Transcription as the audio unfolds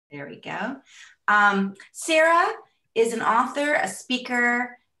There we go. Sarah is an author, a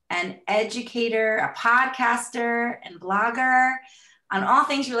speaker, an educator, a podcaster, and blogger on all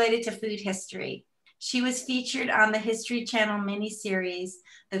things related to food history. She was featured on the History Channel miniseries,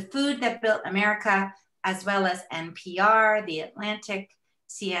 The Food That Built America, as well as NPR, The Atlantic,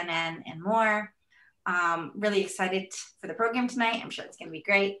 CNN, and more. Really excited for the program tonight. I'm sure it's going to be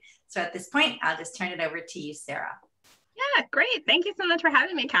great. So at this point, I'll just turn it over to you, Sarah. Yeah, great. Thank you so much for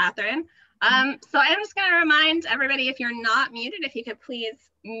having me, Catherine. So I'm just going to remind everybody, if you're not muted, if you could please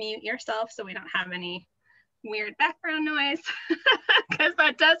mute yourself so we don't have any weird background noise, because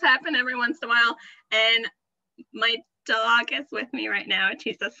that does happen every once in a while. And my dog is with me right now.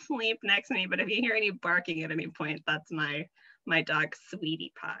 She's asleep next to me, but if you hear any barking at any point, that's my dog,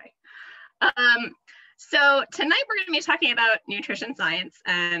 Sweetie Pie. So tonight we're going to be talking about nutrition science,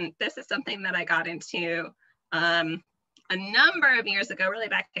 and this is something that I got into a number of years ago, really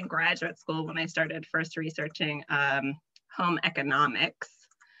back in graduate school when I started first researching home economics.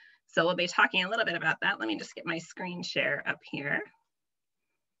 So we'll be talking a little bit about that. Let me just get my screen share up here.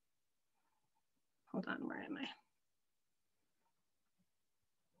 Hold on, where am I?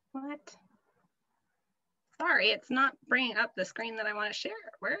 What? Sorry, it's not bringing up the screen that I want to share.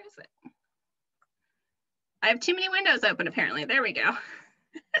 Where is it? I have too many windows open, apparently. There we go.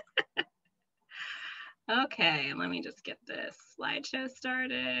 Okay, let me just get this slideshow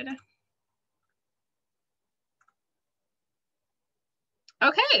started.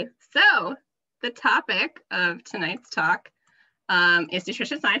 Okay, so the topic of tonight's talk is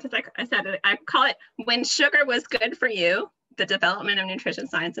nutrition science. Like I said, I call it When Sugar Was Good for You, the Development of Nutrition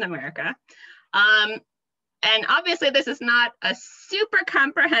Science in America. And obviously this is not a super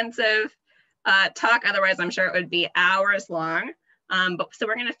comprehensive talk, otherwise I'm sure it would be hours long. So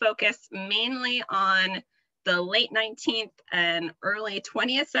we're going to focus mainly on the late 19th and early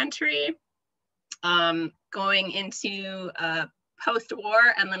 20th century, going into post-war,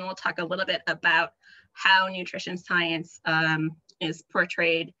 and then we'll talk a little bit about how nutrition science is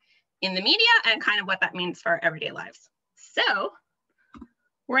portrayed in the media and kind of what that means for our everyday lives. So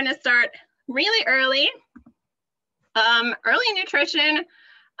we're going to start really early. Early nutrition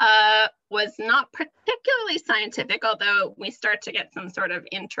was not particularly scientific, although we start to get some sort of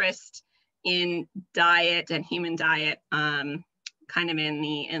interest in diet and human diet kind of in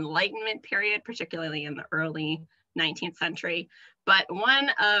the Enlightenment period, particularly in the early 19th century. But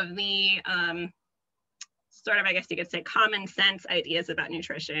one of the sort of, I guess you could say, common sense ideas about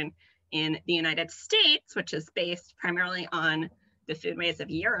nutrition in the United States, which is based primarily on the foodways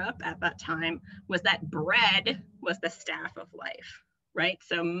of Europe at that time, was that bread was the staff of life. Right?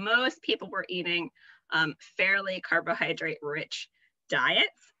 So most people were eating fairly carbohydrate-rich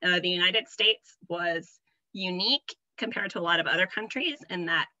diets. The United States was unique compared to a lot of other countries in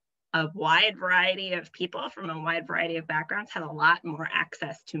that a wide variety of people from a wide variety of backgrounds had a lot more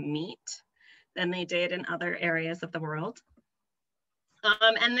access to meat than they did in other areas of the world.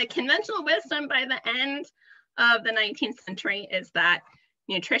 And the conventional wisdom by the end of the 19th century is that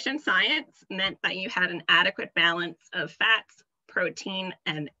nutrition science meant that you had an adequate balance of fats, protein,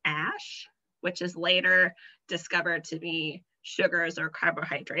 and ash, which is later discovered to be sugars or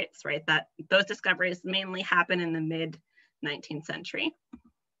carbohydrates, right? That those discoveries mainly happen in the mid-19th century.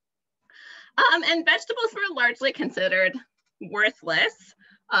 And vegetables were largely considered worthless,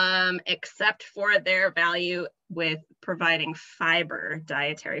 except for their value with providing fiber,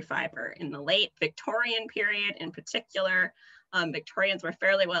 dietary fiber. In the late Victorian period in particular, Victorians were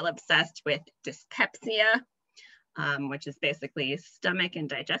fairly well obsessed with dyspepsia, which is basically stomach and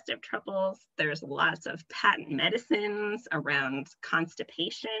digestive troubles. There's lots of patent medicines around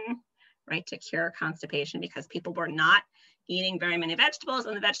constipation, right, to cure constipation because people were not eating very many vegetables,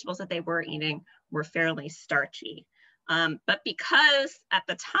 and the vegetables that they were eating were fairly starchy. But because at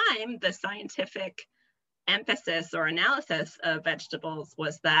the time, the scientific emphasis or analysis of vegetables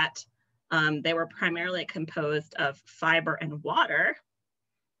was that they were primarily composed of fiber and water,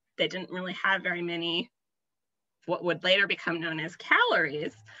 they didn't really have very many what would later become known as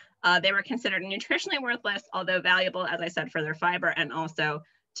calories. They were considered nutritionally worthless, although valuable, as I said, for their fiber and also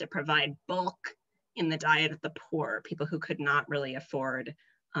to provide bulk in the diet of the poor, people who could not really afford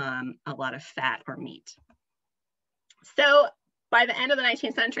a lot of fat or meat. So by the end of the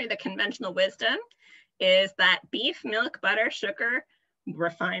 19th century, the conventional wisdom is that beef, milk, butter, sugar,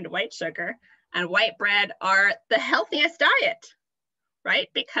 refined white sugar, and white bread are the healthiest diet, right?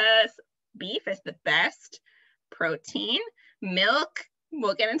 Because beef is the best protein. Milk,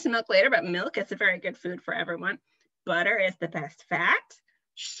 we'll get into milk later, but milk is a very good food for everyone. Butter is the best fat.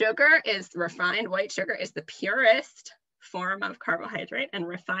 Sugar is refined white sugar is the purest form of carbohydrate, and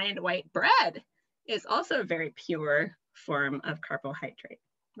refined white bread is also a very pure form of carbohydrate,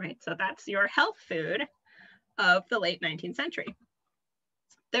 right? So that's your health food of the late 19th century.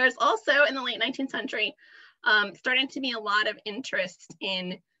 There's also in the late 19th century starting to be a lot of interest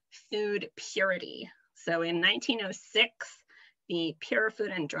in food purity. So in 1906, the Pure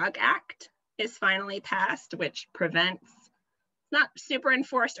Food and Drug Act is finally passed, which prevents, not super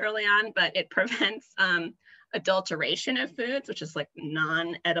enforced early on, but it prevents adulteration of foods, which is like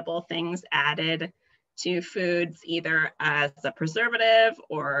non-edible things added to foods, either as a preservative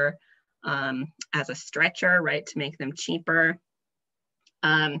or as a stretcher, right, to make them cheaper.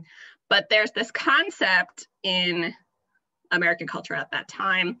 But there's this concept in American culture at that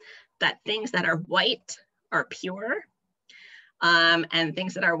time that things that are white are pure, and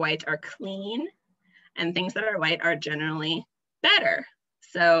things that are white are clean, and things that are white are generally better.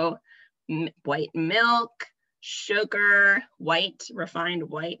 So white milk, sugar, white, refined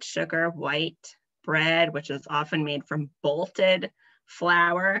white sugar, white bread, which is often made from bolted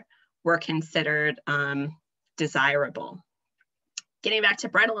flour, were considered desirable. Getting back to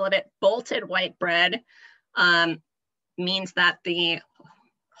bread a little bit, bolted white bread means that the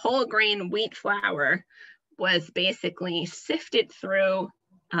whole grain wheat flour was basically sifted through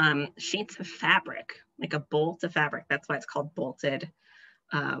sheets of fabric, like a bolt of fabric. That's why it's called bolted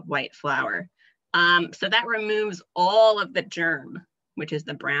white flour. So that removes all of the germ, which is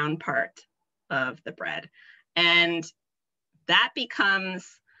the brown part of the bread. And that becomes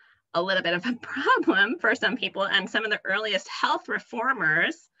a little bit of a problem for some people. And some of the earliest health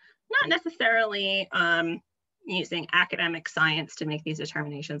reformers, not necessarily using academic science to make these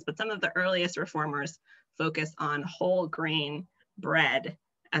determinations, but some of the earliest reformers focus on whole grain bread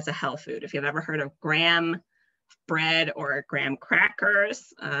as a health food. If you've ever heard of graham bread or graham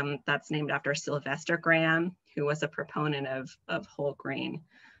crackers, that's named after Sylvester Graham, who was a proponent of whole grain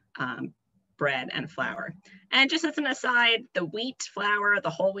bread and flour. And just as an aside, the wheat flour, the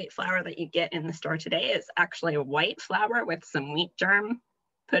whole wheat flour that you get in the store today is actually a white flour with some wheat germ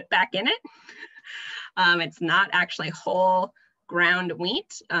put back in it. It's not actually whole ground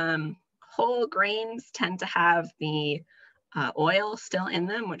wheat. Whole grains tend to have the oil still in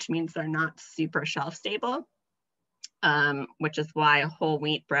them, which means they're not super shelf stable, which is why whole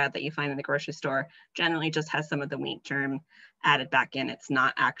wheat bread that you find in the grocery store generally just has some of the wheat germ added back in. It's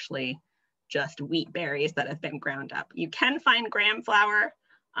not actually just wheat berries that have been ground up. You can find graham flour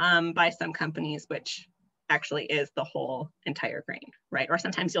by some companies, which actually is the whole entire grain, right? Or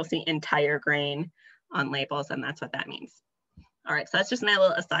sometimes you'll see entire grain on labels, and that's what that means. All right, so that's just my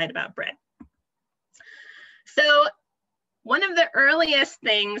little aside about bread. So one of the earliest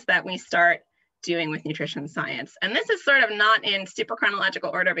things that we start doing with nutrition science, and this is sort of not in super chronological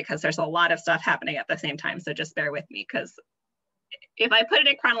order because there's a lot of stuff happening at the same time, so just bear with me, because if I put it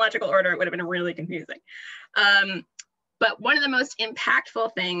in chronological order, it would have been really confusing. But one of the most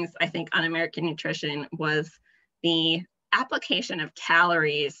impactful things, I think, on American nutrition was the application of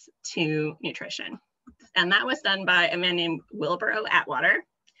calories to nutrition. And that was done by a man named Wilbur O. Atwater,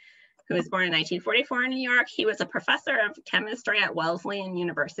 who was born in 1944 in New York. He was a professor of chemistry at Wesleyan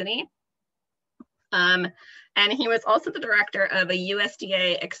University. And he was also the director of a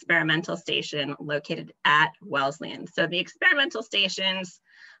USDA experimental station located at Wesleyan. So the experimental stations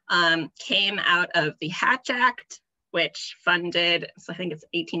came out of the Hatch Act, which funded, so I think it's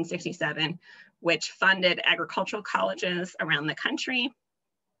 1867, which funded agricultural colleges around the country.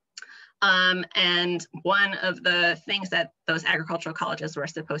 And one of the things that those agricultural colleges were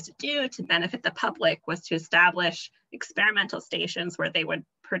supposed to do to benefit the public was to establish experimental stations where they would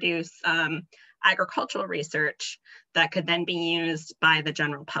produce agricultural research that could then be used by the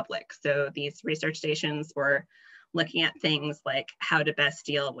general public. So these research stations were looking at things like how to best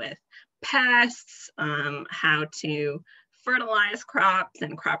deal with pests, how to fertilize crops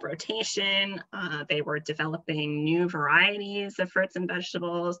and crop rotation. They were developing new varieties of fruits and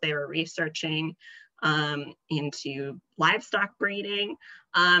vegetables. They were researching into livestock breeding.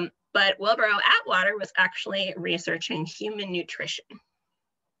 But Wilbur O. Atwater was actually researching human nutrition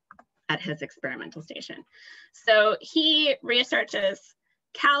at his experimental station. So he researches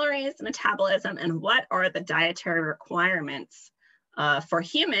calories, metabolism, and what are the dietary requirements for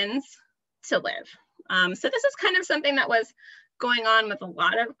humans to live. So this is kind of something that was going on with a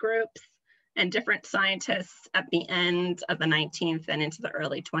lot of groups and different scientists at the end of the 19th and into the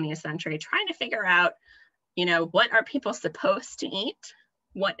early 20th century, trying to figure out, you know, what are people supposed to eat?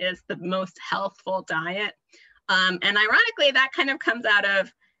 What is the most healthful diet? And ironically, that kind of comes out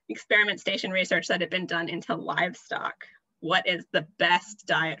of experiment station research that had been done into livestock. What is the best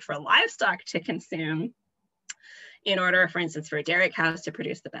diet for livestock to consume in order, for instance, for dairy cows to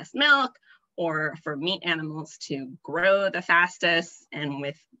produce the best milk, or for meat animals to grow the fastest and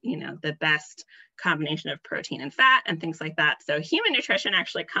with, you know, the best combination of protein and fat and things like that. So human nutrition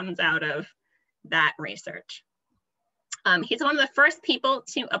actually comes out of that research. He's one of the first people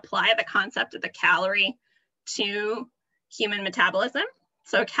to apply the concept of the calorie to human metabolism.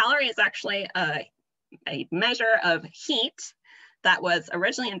 So a calorie is actually a measure of heat that was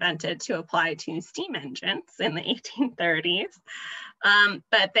originally invented to apply to steam engines in the 1830s.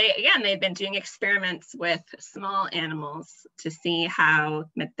 But they've been doing experiments with small animals to see how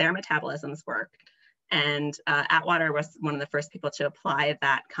their metabolisms work. And Atwater was one of the first people to apply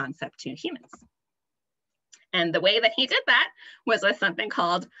that concept to humans. And the way that he did that was with something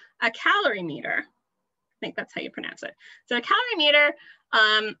called a calorimeter. I think that's how you pronounce it. So a calorimeter,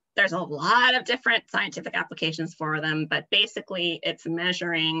 there's a lot of different scientific applications for them, but basically it's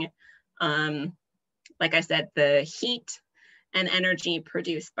measuring, like I said, the heat and energy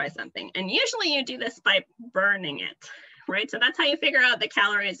produced by something. And usually you do this by burning it, right? So that's how you figure out the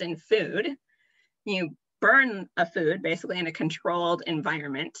calories in food. You burn a food basically in a controlled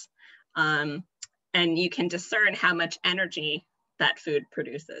environment, and you can discern how much energy that food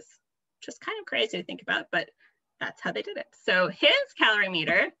produces, which is kind of crazy to think about, but that's how they did it. So his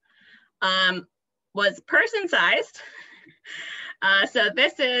calorimeter was person-sized. So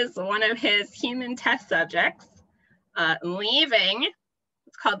this is one of his human test subjects leaving,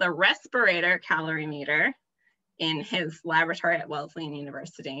 it's called the respirator calorimeter, in his laboratory at Wesleyan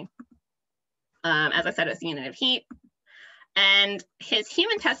University. As I said, it's a unit of heat. And his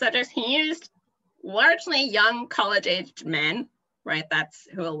human test subjects, he used largely young college-aged men, right? That's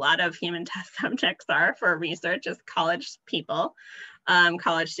who a lot of human test subjects are for research, is college people,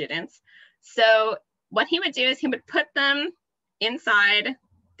 college students. So what he would do is he would put them inside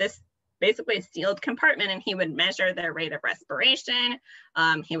this basically sealed compartment, and he would measure their rate of respiration.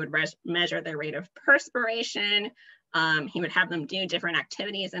 He would measure their rate of perspiration. He would have them do different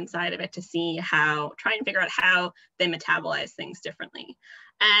activities inside of it to see try and figure out how they metabolize things differently.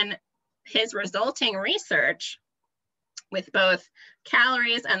 And his resulting research with both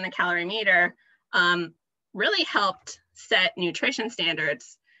calories and the calorimeter really helped set nutrition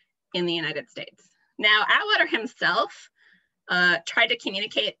standards in the United States. Now, Atwater himself tried to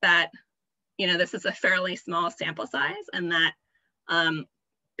communicate that, you know, this is a fairly small sample size, and that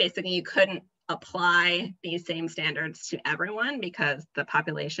basically you couldn't apply these same standards to everyone because the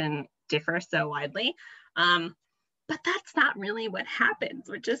population differs so widely. But that's not really what happens,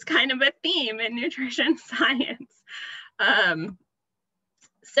 which is kind of a theme in nutrition science.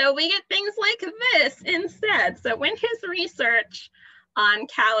 So we get things like this instead. So when his research on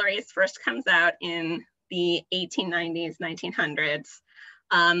calories first comes out in the 1890s,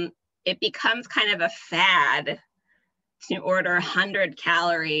 1900s, it becomes kind of a fad to order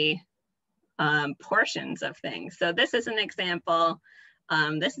 100-calorie portions of things. So this is an example.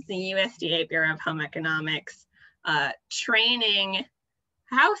 This is the USDA Bureau of Home Economics training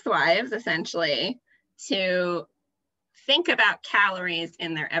housewives essentially to think about calories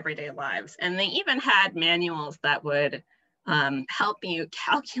in their everyday lives. And they even had manuals that would help you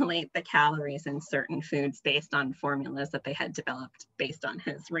calculate the calories in certain foods based on formulas that they had developed based on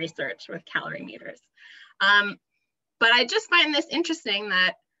his research with calorimeters. But I just find this interesting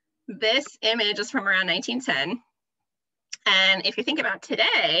that this image is from around 1910. And if you think about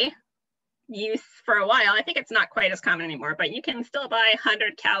today, for a while, I think it's not quite as common anymore, but you can still buy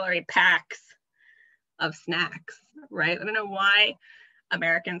 100-calorie packs of snacks, right? I don't know why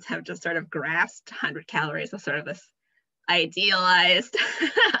Americans have just sort of grasped 100 calories as sort of this idealized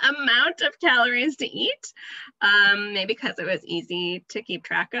amount of calories to eat, maybe because it was easy to keep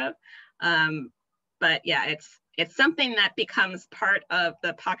track of. But yeah, it's something that becomes part of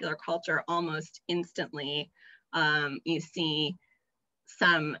the popular culture almost instantly. You see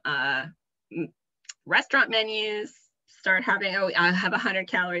some restaurant menus start having, oh, I have 100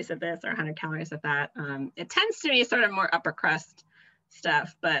 calories of this or 100 calories of that. It tends to be sort of more upper crust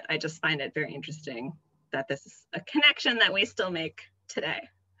stuff, but I just find it very interesting that this is a connection that we still make today.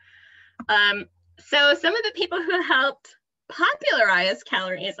 So some of the people who helped popularize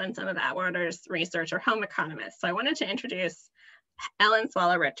calories on some of Atwater's research are home economists. So I wanted to introduce Ellen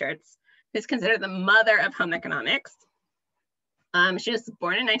Swallow Richards, who's considered the mother of home economics. She was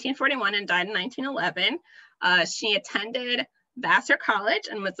born in 1941 and died in 1911. She attended Vassar College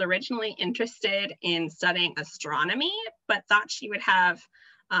and was originally interested in studying astronomy, but thought she would have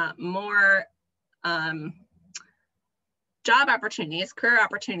more job opportunities, career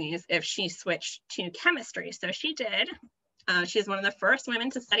opportunities, if she switched to chemistry. So she did. She's one of the first women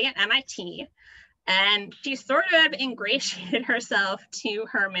to study at MIT. And she sort of ingratiated herself to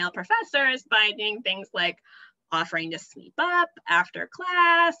her male professors by doing things like offering to sweep up after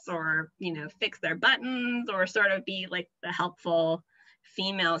class, or, you know, fix their buttons, or sort of be like the helpful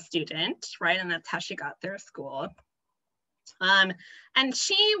female student, right? And that's how she got through school. And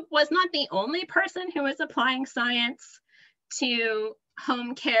she was not the only person who was applying science to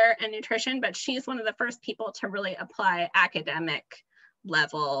home care and nutrition, but she's one of the first people to really apply academic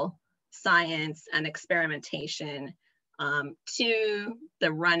level science and experimentation to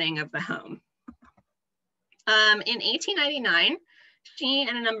the running of the home. In 1899, she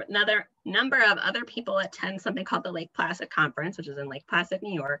and another number of other people attend something called the Lake Placid Conference, which is in Lake Placid,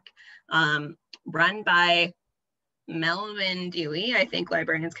 New York, run by Melvin Dewey. I think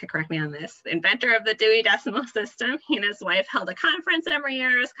librarians could correct me on this, the inventor of the Dewey Decimal System. He and his wife held a conference every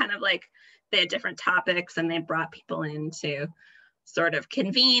year. It's kind of like they had different topics and they brought people in to sort of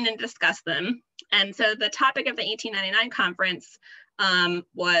convene and discuss them. And so the topic of the 1899 conference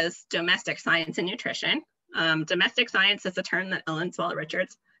was domestic science and nutrition. Domestic science is a term that Ellen Swallow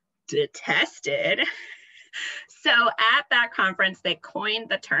Richards detested. So at that conference, they coined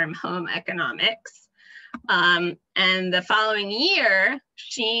the term home economics. And the following year,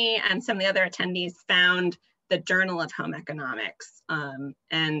 she and some of the other attendees found the Journal of Home Economics,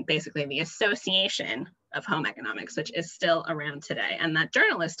 and basically the Association of Home Economics, which is still around today. And that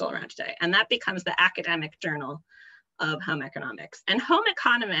journal is still around today. And that becomes the academic journal of home economics. And home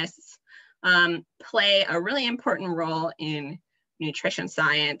economists play a really important role in nutrition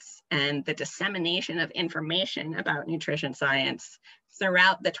science and the dissemination of information about nutrition science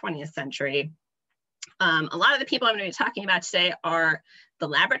throughout the 20th century. A lot of the people I'm going to be talking about today are the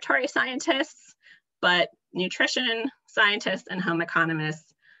laboratory scientists, but nutrition scientists and home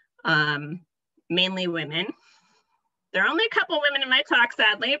economists, mainly women. There are only a couple women in my talk,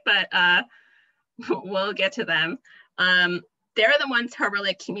 sadly, but we'll get to them. They're the ones who are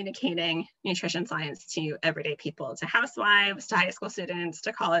really communicating nutrition science to everyday people, to housewives, to high school students,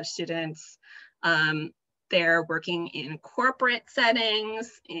 to college students. They're working in corporate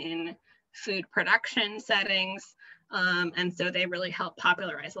settings, in food production settings, and so they really help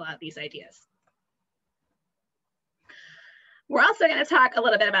popularize a lot of these ideas. We're also going to talk a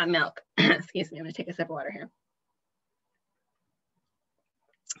little bit about milk. Excuse me, I'm going to take a sip of water here.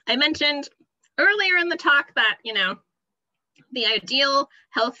 I mentioned earlier in the talk that, you know, the ideal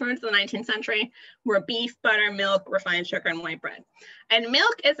health foods of the 19th century were beef, butter, milk, refined sugar, and white bread. And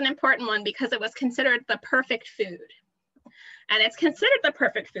milk is an important one because it was considered the perfect food. And it's considered the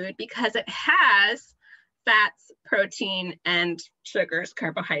perfect food because it has fats, protein, and sugars,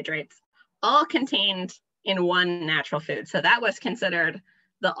 carbohydrates, all contained in one natural food. So that was considered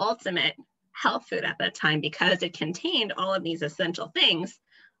the ultimate health food at that time because it contained all of these essential things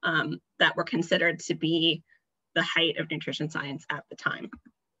that were considered to be the height of nutrition science at the time.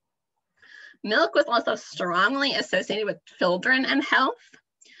 Milk was also strongly associated with children and health.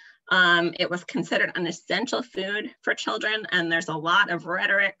 It was considered an essential food for children, and there's a lot of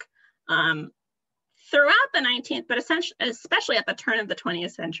rhetoric throughout the 19th, but especially at the turn of the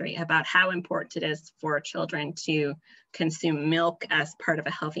 20th century about how important it is for children to consume milk as part of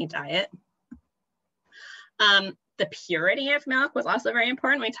a healthy diet. The purity of milk was also very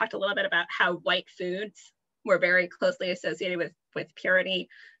important. We talked a little bit about how white foods were very closely associated with purity.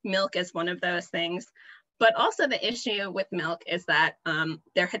 Milk is one of those things. But also the issue with milk is that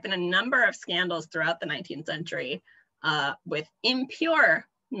there had been a number of scandals throughout the 19th century with impure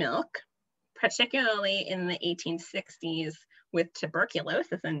milk, particularly in the 1860s with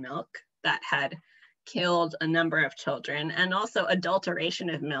tuberculosis in milk that had killed a number of children, and also adulteration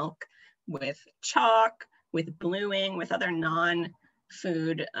of milk with chalk, with bluing, with other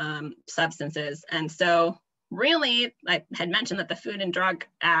non-food substances. And so really, I had mentioned that the Food and Drug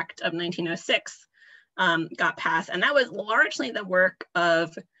Act of 1906 got passed, and that was largely the work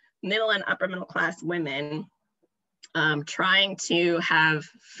of middle and upper middle class women trying to have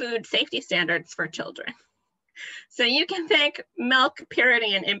food safety standards for children. So you can thank milk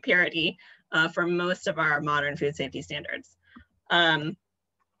purity and impurity for most of our modern food safety standards.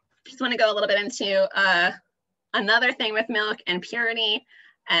 Just want to go a little bit into another thing with milk and purity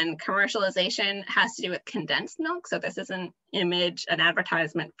and commercialization has to do with condensed milk. So this is an image, an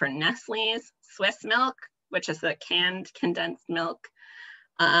advertisement for Nestle's Swiss milk, which is the canned condensed milk.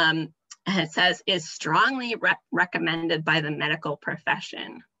 And it says is strongly recommended by the medical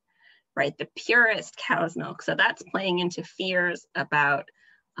profession, right? The purest cow's milk. So that's playing into fears about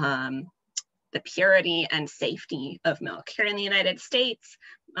the purity and safety of milk. Here in the United States,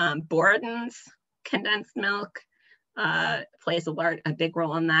 Borden's condensed milk plays a big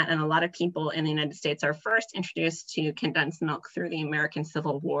role in that. And a lot of people in the United States are first introduced to condensed milk through the American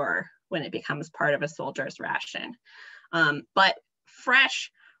Civil War, when it becomes part of a soldier's ration. But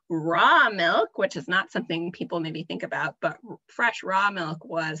fresh raw milk, which is not something people maybe think about, but fresh raw milk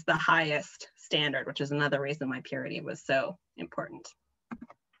was the highest standard, which is another reason why purity was so important.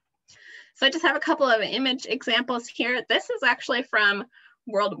 So I just have a couple of image examples here. This is actually from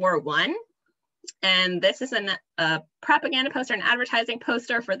World War I. And this is a propaganda poster, an advertising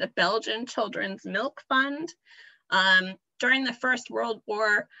poster for the Belgian Children's Milk Fund. During the First World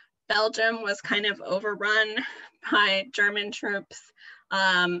War, Belgium was kind of overrun by German troops,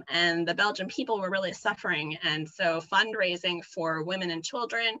 and the Belgian people were really suffering. And so fundraising for women and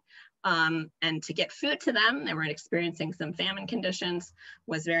children and to get food to them, they were experiencing some famine conditions,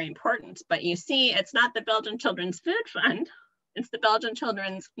 was very important. But you see, it's not the Belgian Children's Food Fund, it's the Belgian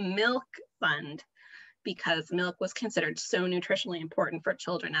Children's Milk Fund, because milk was considered so nutritionally important for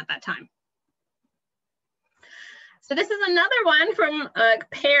children at that time. So this is another one from a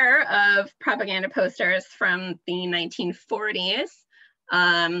pair of propaganda posters from the 1940s.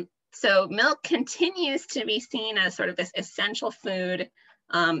 So milk continues to be seen as sort of this essential food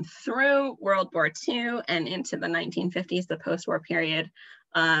through World War II and into the 1950s, the post-war period.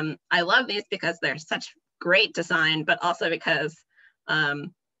 I love these because they're such great design, but also because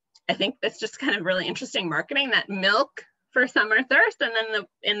I think it's just kind of really interesting marketing, that milk for summer thirst, and then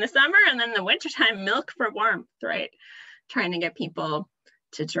in the summer, and then the wintertime, milk for warmth, right? Trying to get people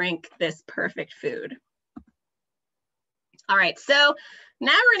to drink this perfect food. All right, so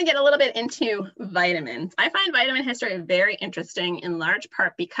now we're going to get a little bit into vitamins. I find vitamin history very interesting, in large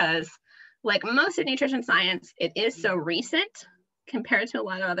part because, like most of nutrition science, it is so recent compared to a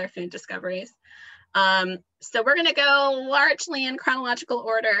lot of other food discoveries. So we're going to go largely in chronological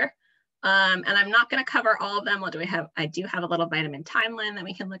order, and I'm not going to cover all of them. I do have a little vitamin timeline that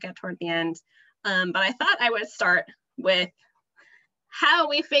we can look at toward the end, but I thought I would start with how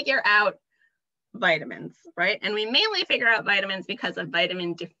we figure out vitamins, right? And we mainly figure out vitamins because of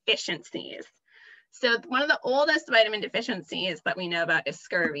vitamin deficiencies. So one of the oldest vitamin deficiencies that we know about is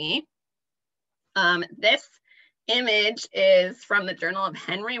scurvy. This image is from the journal of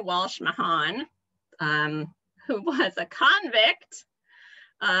Henry Walsh Mahon, who was a convict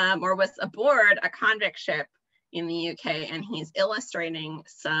or was aboard a convict ship in the UK, and he's illustrating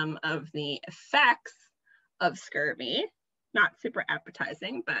some of the effects of scurvy. Not super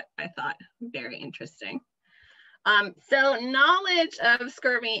appetizing, but I thought very interesting. So knowledge of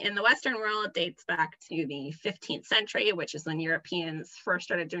scurvy in the Western world dates back to the 15th century, which is when Europeans first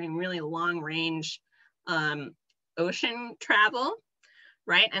started doing really long range ocean travel,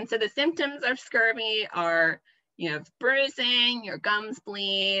 right? And so the symptoms of scurvy are, you have bruising, your gums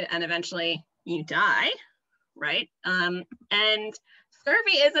bleed, and eventually you die, right? And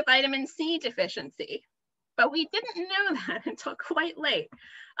scurvy is a vitamin C deficiency, but we didn't know that until quite late.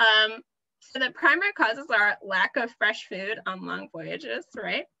 So the primary causes are lack of fresh food on long voyages,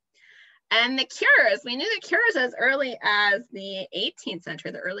 right? And the cures, we knew the cures as early as the 18th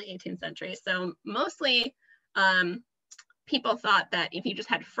century, the early 18th century. So mostly people thought that if you just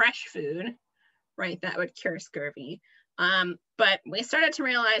had fresh food, right, that would cure scurvy. But we started to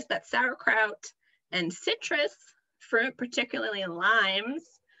realize that sauerkraut and citrus fruit, particularly limes,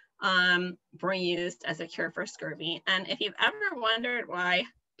 were used as a cure for scurvy. And if you've ever wondered why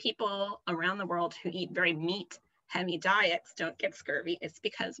people around the world who eat very meat-heavy diets don't get scurvy, it's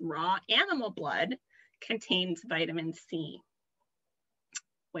because raw animal blood contains vitamin C,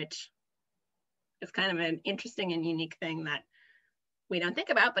 which is kind of an interesting and unique thing that we don't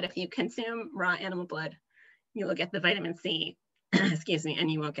think about. But if you consume raw animal blood, you will get the vitamin C, excuse me, and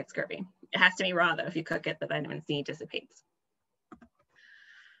you won't get scurvy. It has to be raw though. If you cook it, the vitamin C dissipates.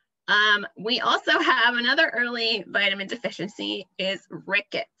 We also have another early vitamin deficiency is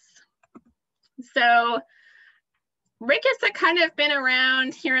rickets. So rickets have kind of been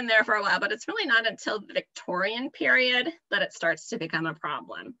around here and there for a while, but it's really not until the Victorian period that it starts to become a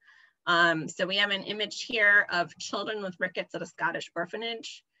problem. So we have an image here of children with rickets at a Scottish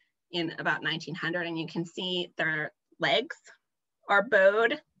orphanage in about 1900, and you can see their legs are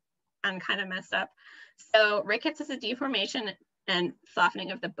bowed and kind of messed up. So rickets is a deformation and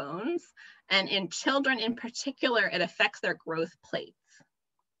softening of the bones. And in children in particular, it affects their growth plates.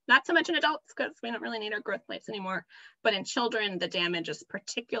 Not so much in adults because we don't really need our growth plates anymore, but in children, the damage is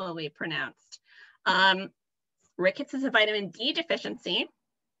particularly pronounced. Rickets is a vitamin D deficiency.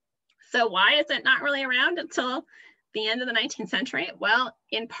 So why is it not really around until the end of the 19th century? Well,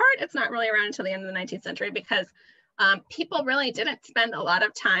 in part, it's not really around until the end of the 19th century because people really didn't spend a lot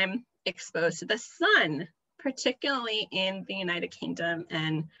of time exposed to the sun particularly in the United Kingdom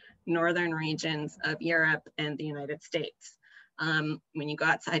and northern regions of Europe and the United States. When you go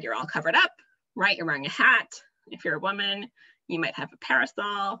outside, you're all covered up, right? You're wearing a hat. If you're a woman, you might have a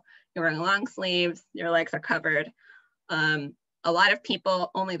parasol. You're wearing long sleeves. Your legs are covered. A lot of people,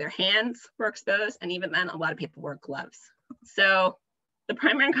 only their hands were exposed. And even then, a lot of people wore gloves. So the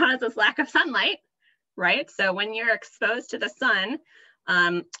primary cause is lack of sunlight, right? So when you're exposed to the sun,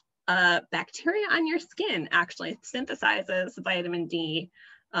 bacteria on your skin actually synthesizes vitamin D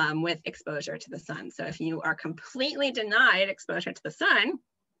with exposure to the sun. So if you are completely denied exposure to the sun,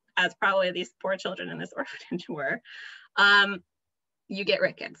 as probably these poor children in this orphanage were, you get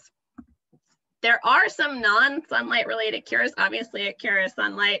rickets. There are some non-sunlight related cures. Obviously, a cure is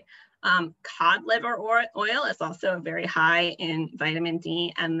sunlight. Cod liver oil is also very high in vitamin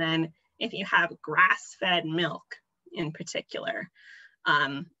D. And then if you have grass-fed milk in particular,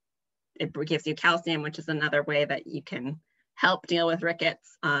 it gives you calcium, which is another way that you can help deal with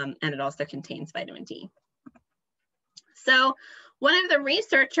rickets. And it also contains vitamin D. So one of the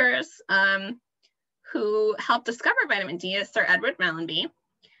researchers who helped discover vitamin D is Sir Edward Mellanby.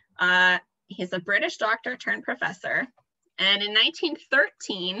 He's a British doctor turned professor. And in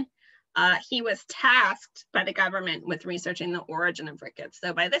 1913, he was tasked by the government with researching the origin of rickets.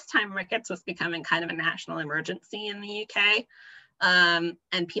 So by this time, rickets was becoming kind of a national emergency in the UK.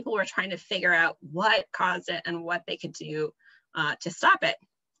 And people were trying to figure out what caused it and what they could do to stop it.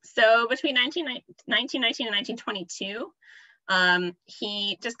 So between 1919 and 1922,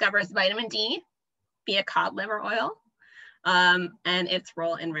 he discovers vitamin D via cod liver oil and its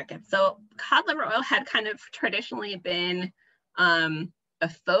role in rickets. So cod liver oil had kind of traditionally been a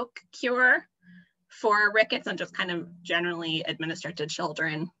folk cure for rickets and just kind of generally administered to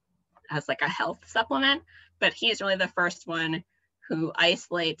children as like a health supplement. But he's really the first one who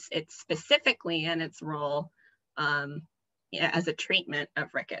isolates it specifically and its role as a treatment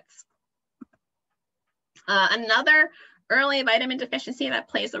of rickets. Another early vitamin deficiency that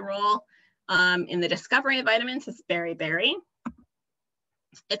plays a role in the discovery of vitamins is beriberi.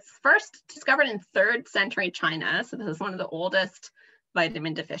 It's first discovered in 3rd century China. So this is one of the oldest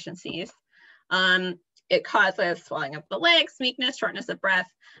vitamin deficiencies. It causes swelling of the legs, weakness, shortness of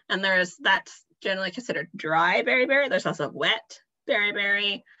breath, and that's generally considered dry beriberi. There's also wet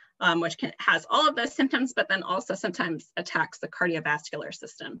beriberi, which has all of those symptoms, but then also sometimes attacks the cardiovascular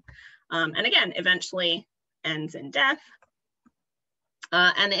system. And again, eventually ends in death.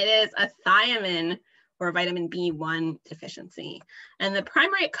 And it is a thiamine or vitamin B1 deficiency. And the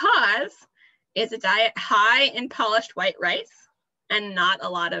primary cause is a diet high in polished white rice and not a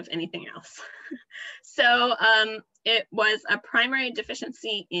lot of anything else. So it was a primary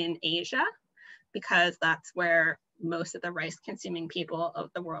deficiency in Asia because that's where most of the rice consuming people of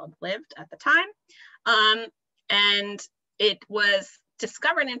the world lived at the time. And it was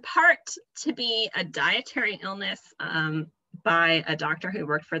discovered in part to be a dietary illness by a doctor who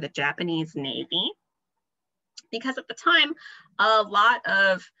worked for the Japanese Navy. Because at the time, a lot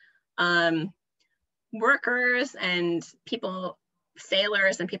of workers and people,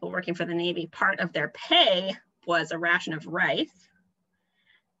 sailors and people working for the Navy, part of their pay was a ration of rice,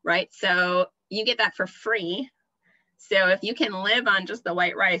 right? So you get that for free. So if you can live on just the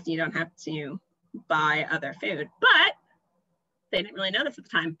white rice, you don't have to buy other food. But they didn't really know this at the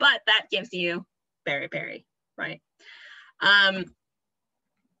time, but that gives you beriberi, right?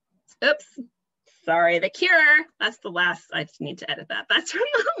 Oops, sorry, the cure, that's the last, I just need to edit that. That's from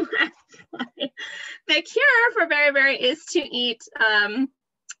the last slide. The cure for beriberi is to eat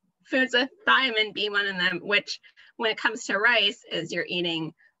foods with thiamine B1 in them, which when it comes to rice is you're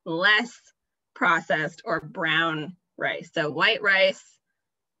eating less processed or brown rice. So white rice,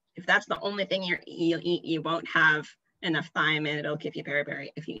 if that's the only thing you eat, you won't have enough thiamine, it'll give you beriberi.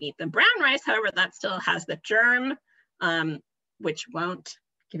 If you eat the brown rice, however, that still has the germ, which won't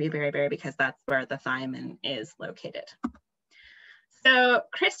give you beriberi because that's where the thiamine is located. So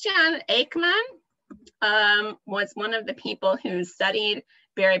Christian Ekman was one of the people who studied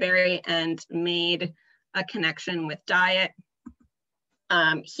beriberi and made a connection with diet.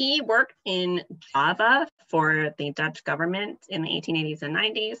 He worked in Java for the Dutch government in the 1880s and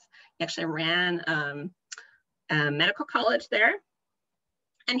 90s. He actually ran a medical college there.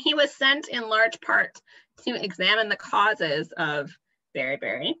 And he was sent in large part to examine the causes of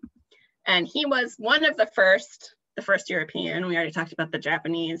beriberi. And he was one of the first European. We already talked about the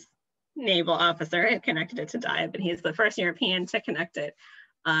Japanese naval officer who connected it to diet, but he's the first European to connect it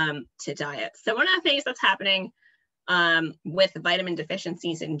to diet. So one of the things that's happening with vitamin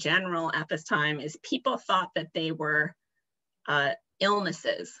deficiencies in general at this time is people thought that they were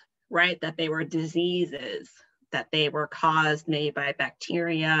illnesses right? That they were diseases, that they were caused maybe by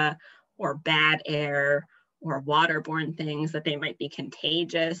bacteria or bad air or waterborne things, that they might be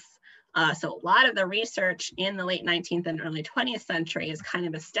contagious. So a lot of the research in the late 19th and early 20th century is kind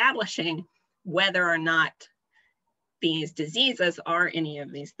of establishing whether or not these diseases are any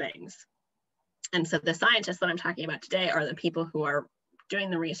of these things. And so the scientists that I'm talking about today are the people who are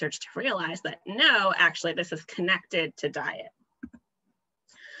doing the research to realize that no, actually this is connected to diet.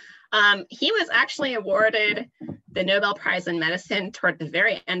 He was actually awarded the Nobel Prize in Medicine toward the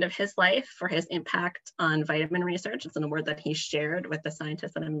very end of his life for his impact on vitamin research. It's an award that he shared with the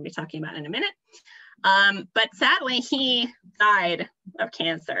scientist that I'm going to be talking about in a minute. But sadly, he died of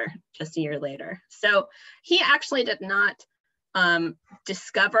cancer just a year later. So he actually did not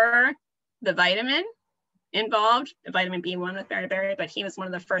discover the vitamin involved, vitamin B1 with beriberi, but he was one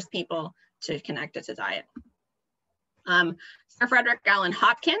of the first people to connect it to diet. Sir Frederick Allen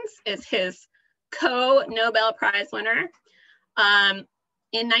Hopkins is his co-Nobel Prize winner.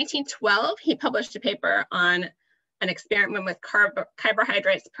 In 1912, he published a paper on an experiment with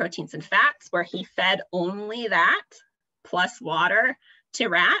carbohydrates, proteins, and fats, where he fed only that plus water to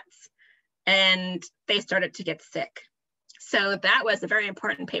rats, and they started to get sick. So that was a very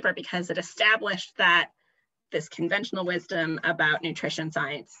important paper because it established that this conventional wisdom about nutrition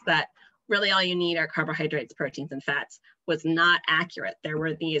science, that really all you need are carbohydrates, proteins, and fats, was not accurate. There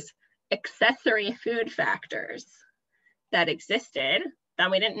were these accessory food factors that existed that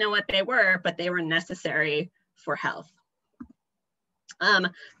we didn't know what they were, but they were necessary for health.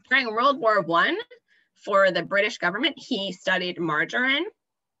 During World War I, for the British government, he studied margarine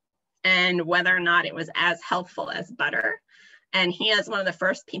and whether or not it was as helpful as butter. And he is one of the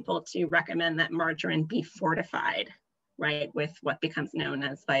first people to recommend that margarine be fortified, right, with what becomes known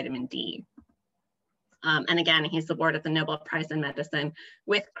as vitamin D. And again, he's awarded the Nobel Prize in Medicine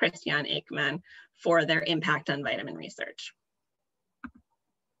with Christian Ekman for their impact on vitamin research.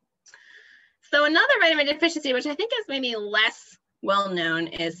 So another vitamin deficiency, which I think is maybe less well known,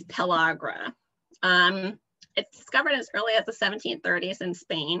 is pellagra. It's discovered as early as the 1730s in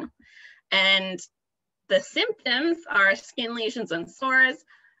Spain. And the symptoms are skin lesions and sores,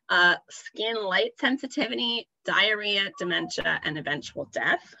 skin light sensitivity, diarrhea, dementia, and eventual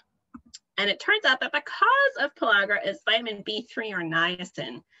death. And it turns out that the cause of pellagra is vitamin B3 or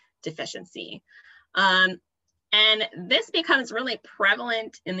niacin deficiency. And this becomes really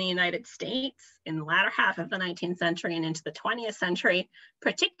prevalent in the United States in the latter half of the 19th century and into the 20th century,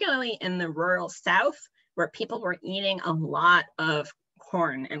 particularly in the rural South, where people were eating a lot of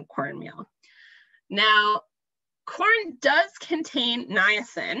corn and cornmeal. Now, corn does contain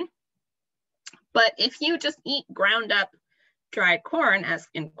niacin, but if you just eat ground up dried corn, as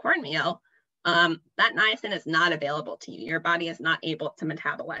in cornmeal, that niacin is not available to you. Your body is not able to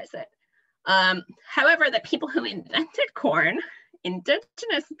metabolize it. However, the people who invented corn,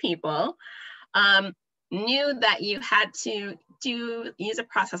 indigenous people, knew that you had to use a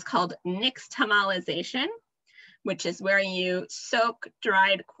process called nixtamalization, which is where you soak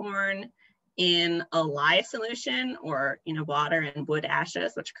dried corn in a lye solution, or water and wood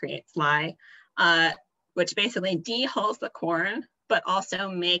ashes, which creates lye, which basically dehulls the corn, but also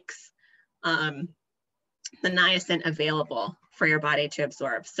makes the niacin available for your body to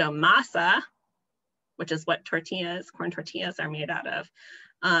absorb. So masa, which is what corn tortillas are made out of,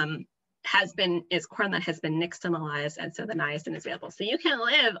 is corn that has been nixtamalized, and so the niacin is available. So you can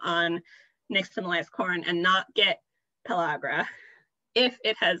live on nixtamalized corn and not get pellagra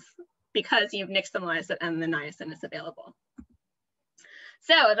because you've nixtamalized it and the niacin is available.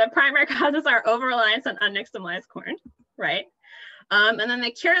 So the primary causes are over-reliance on unnixtamalized corn, right? And then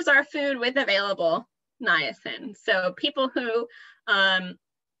the cures are food with available niacin. So people who,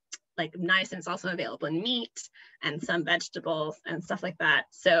 like niacin is also available in meat and some vegetables and stuff like that.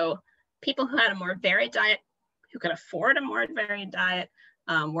 So people who had a more varied diet, who could afford a more varied diet,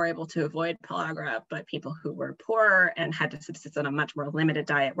 were able to avoid pellagra, but people who were poorer and had to subsist on a much more limited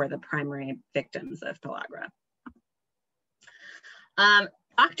diet were the primary victims of pellagra.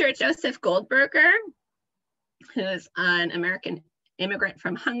 Dr. Joseph Goldberger, who's an American immigrant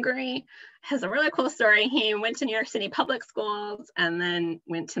from Hungary, has a really cool story. He went to New York City public schools and then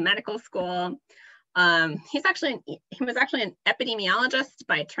went to medical school. He was actually an epidemiologist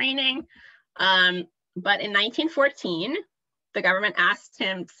by training, but in 1914, the government asked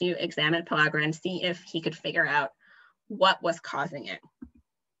him to examine pellagra and see if he could figure out what was causing it.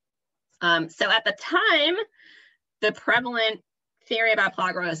 So at the time, the prevalent theory about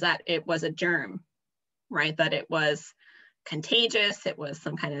pellagra was that it was a germ, right? That it was contagious, it was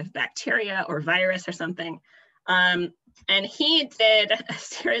some kind of bacteria or virus or something. And he did a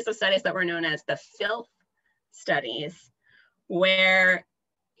series of studies that were known as the filth studies, where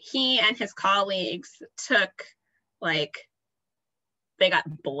he and his colleagues took, like, they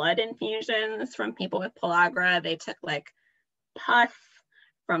got blood infusions from people with pellagra. They took like pus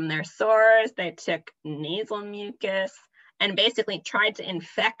from their sores. They took nasal mucus and basically tried to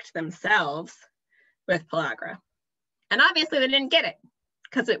infect themselves with pellagra. And obviously they didn't get it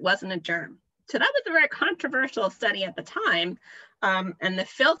because it wasn't a germ. So that was a very controversial study at the time. And the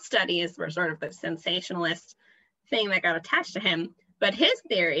filth studies were sort of the sensationalist thing that got attached to him. But his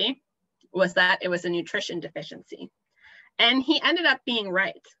theory was that it was a nutrition deficiency. And he ended up being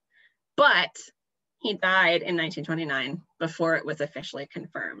right. But he died in 1929 before it was officially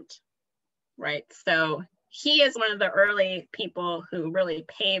confirmed, right? So he is one of the early people who really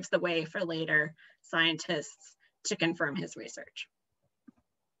paves the way for later scientists to confirm his research.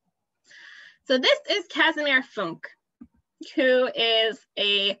 So this is Casimir Funk, who is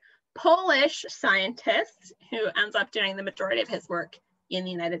a Polish scientist who ends up doing the majority of his work in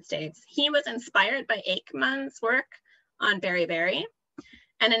the United States. He was inspired by Aikman's work on beriberi.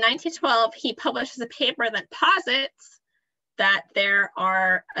 And in 1912, he publishes a paper that posits that there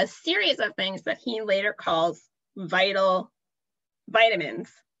are a series of things that he later calls vital vitamins.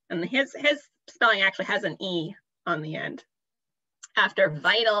 And his spelling actually has an E on the end. After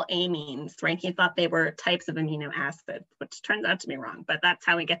vital amines, right? He thought they were types of amino acids, which turns out to be wrong, but that's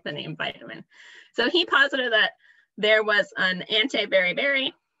how we get the name vitamin. So he posited that there was an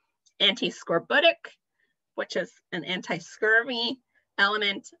anti-beriberi, anti-scorbutic, which is an anti-scurvy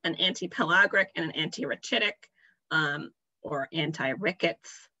element, an anti-pelagic, and an anti-rachitic or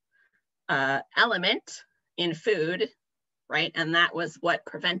anti-rickets element in food, right? And that was what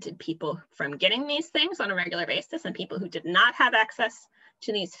prevented people from getting these things on a regular basis, and people who did not have access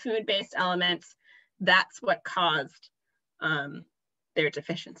to these food-based elements, that's what caused their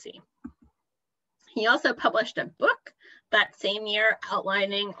deficiency. He also published a book that same year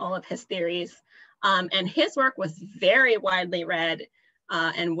outlining all of his theories, and his work was very widely read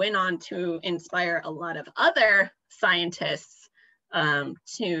and went on to inspire a lot of other scientists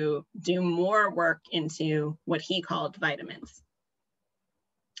to do more work into what he called vitamins.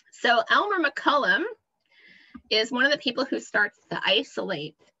 So Elmer McCullum is one of the people who starts to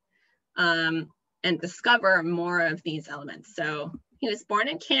isolate and discover more of these elements. So he was born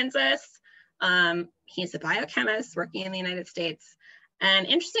in Kansas. He's a biochemist working in the United States. And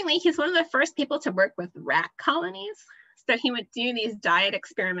interestingly, he's one of the first people to work with rat colonies. So he would do these diet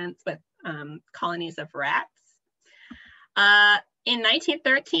experiments with colonies of rats. In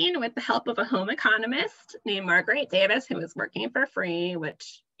 1913, with the help of a home economist named Margaret Davis, who was working for free,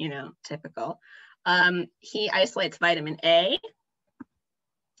 which, you know, typical, he isolates vitamin A.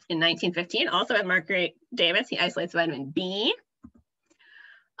 In 1915, also with Margaret Davis, he isolates vitamin B.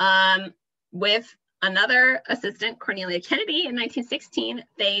 With another assistant, Cornelia Kennedy, in 1916,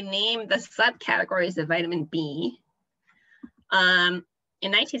 they named the subcategories of vitamin B. In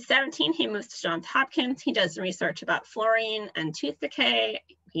 1917, he moves to Johns Hopkins. He does research about fluorine and tooth decay.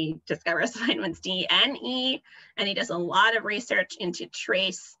 He discovers vitamins D and E, and he does a lot of research into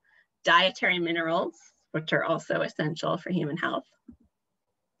trace dietary minerals, which are also essential for human health.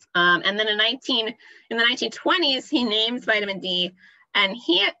 And then in the 1920s, he names vitamin D, and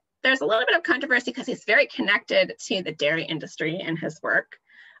there's a little bit of controversy because he's very connected to the dairy industry in his work.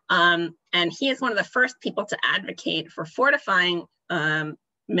 And he is one of the first people to advocate for fortifying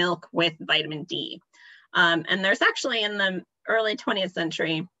milk with vitamin D. And there's actually in the early 20th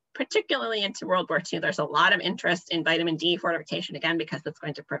century, particularly into World War II, there's a lot of interest in vitamin D fortification, again, because it's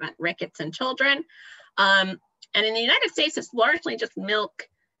going to prevent rickets in children. And in the United States, it's largely just milk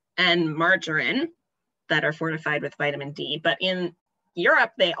and margarine that are fortified with vitamin D. But in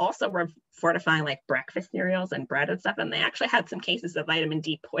Europe, they also were fortifying like breakfast cereals and bread and stuff, and they actually had some cases of vitamin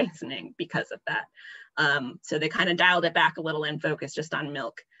D poisoning because of that. So they kind of dialed it back a little and focused just on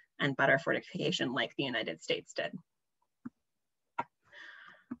milk and butter fortification like the United States did.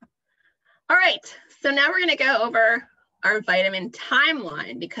 All right, so now we're going to go over our vitamin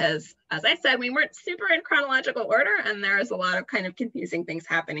timeline because, as I said, we weren't super in chronological order and there was a lot of kind of confusing things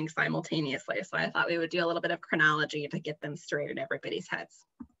happening simultaneously. So I thought we would do a little bit of chronology to get them straight in everybody's heads.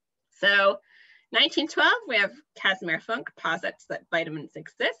 So 1912, we have Casimir Funk posits that vitamins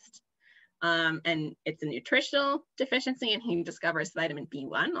exist and it's a nutritional deficiency, and he discovers vitamin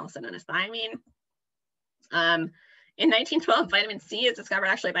B1, also known as thiamine. In 1912, vitamin C is discovered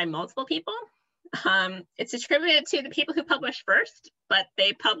actually by multiple people. It's attributed to the people who published first, but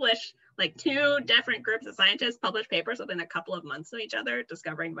they publish, like, two different groups of scientists publish papers within a couple of months of each other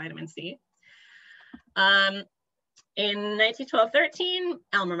discovering vitamin C. In 1912-13,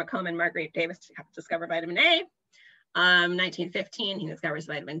 Elmer McComb and Marguerite Davis discovered vitamin A. 1915, he discovers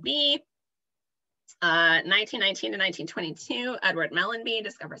vitamin B. 1919 to 1922, Edward Mellanby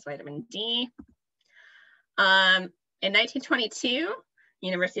discovers vitamin D. In 1922,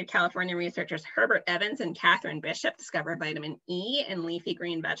 University of California researchers Herbert Evans and Catherine Bishop discovered vitamin E in leafy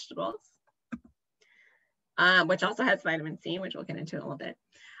green vegetables, which also has vitamin C, which we'll get into in a little bit.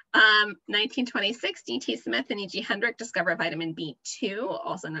 1926, D.T. Smith and E.G. Hendrick discovered vitamin B2,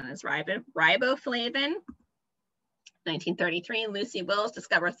 also known as riboflavin. 1933, Lucy Wills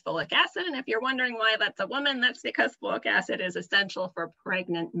discovers folic acid. And if you're wondering why that's a woman, that's because folic acid is essential for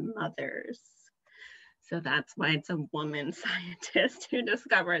pregnant mothers. So that's why it's a woman scientist who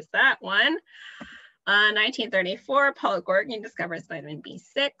discovers that one. 1934, Paul Gorgon discovers vitamin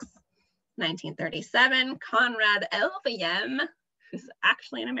B6. 1937, Conrad Elviem, who's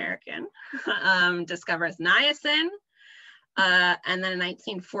actually an American, discovers niacin. And then in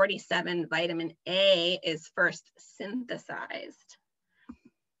 1947, vitamin A is first synthesized.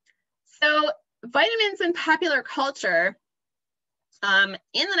 So vitamins in popular culture in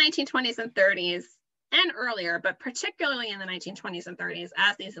the 1920s and 30s and earlier, but particularly in the 1920s and 30s,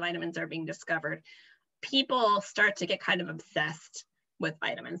 as these vitamins are being discovered, people start to get kind of obsessed with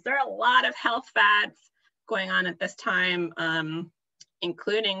vitamins. There are a lot of health fads going on at this time,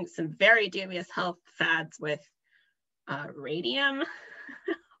 including some very dubious health fads with radium,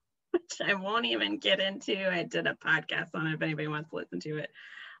 which I won't even get into. I did a podcast on it if anybody wants to listen to it.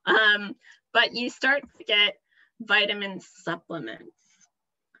 But you start to get vitamin supplements.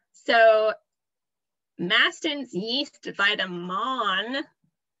 So Maston's yeast Vitamon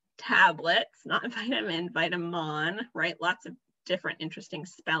tablets, not vitamin, Vitamon, right? Lots of different interesting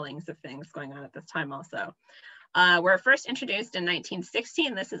spellings of things going on at this time also. Were first introduced in 1960,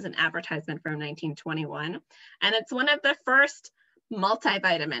 and this is an advertisement from 1921. And it's one of the first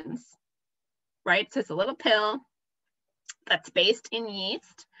multivitamins, right? So it's a little pill that's based in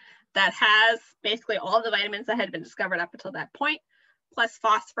yeast that has basically all the vitamins that had been discovered up until that point, plus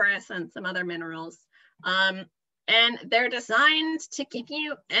phosphorus and some other minerals. And they're designed to give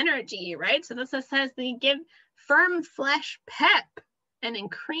you energy, right? So this says they give firm flesh pep and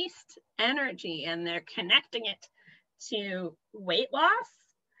increased energy, and they're connecting it to weight loss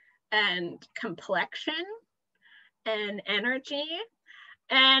and complexion and energy.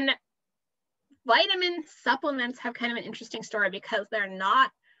 And vitamin supplements have kind of an interesting story because they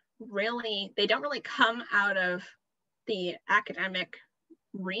don't really come out of the academic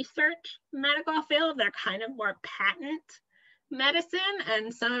research medical field. They're kind of more patent medicine,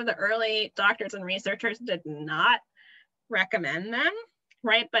 and some of the early doctors and researchers did not recommend them,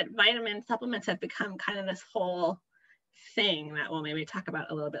 right? But vitamin supplements have become kind of this whole thing that we'll maybe talk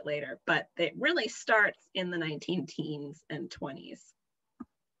about a little bit later, but it really starts in the 19-teens and 20s.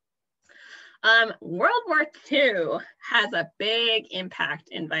 World War II has a big impact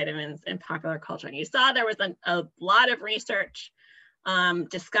in vitamins in popular culture. And you saw there was a lot of research,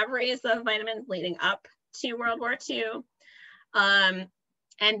 discoveries of vitamins leading up to World War II. And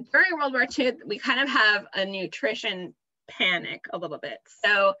during World War II, we kind of have a nutrition panic a little bit.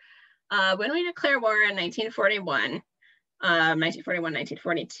 So when we declare war in 1941,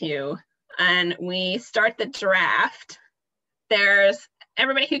 1942, and we start the draft,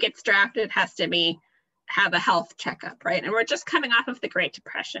 everybody who gets drafted has to have a health checkup, right? And we're just coming off of the Great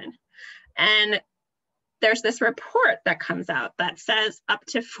Depression. And there's this report that comes out that says up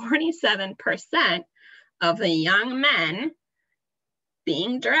to 47% of the young men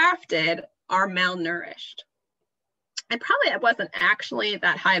being drafted are malnourished. And probably it wasn't actually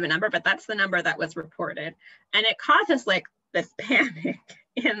that high of a number, but that's the number that was reported. And it causes like this panic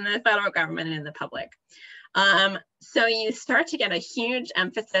in the federal government and in the public. So you start to get a huge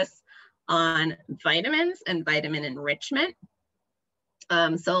emphasis on vitamins and vitamin enrichment.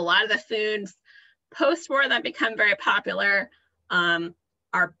 So a lot of the foods post-war that become very popular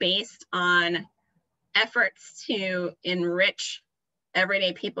are based on efforts to enrich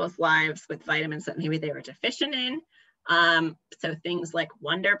everyday people's lives with vitamins that maybe they were deficient in. So things like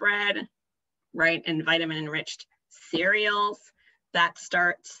Wonder Bread, right, and vitamin-enriched cereals, that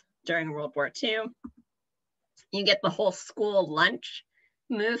starts during World War II. You get the whole school lunch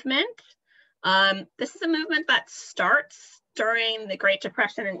movement. This is a movement that starts during the Great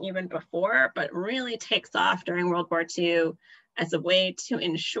Depression and even before, but really takes off during World War II as a way to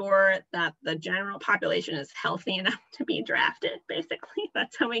ensure that the general population is healthy enough to be drafted, basically.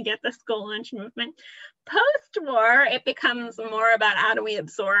 That's how we get the school lunch movement. Post-war, it becomes more about how do we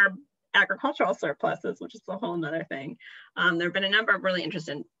absorb agricultural surpluses, which is a whole nother thing. There have been a number of really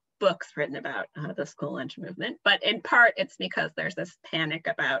interesting books written about the school lunch movement, but in part it's because there's this panic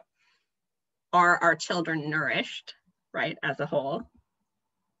about, are our children nourished, right, as a whole?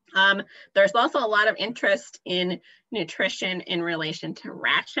 There's also a lot of interest in nutrition in relation to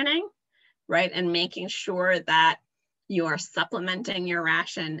rationing, right, and making sure that you are supplementing your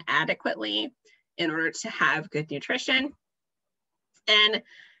ration adequately in order to have good nutrition. And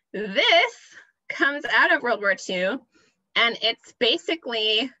this comes out of World War II, and it's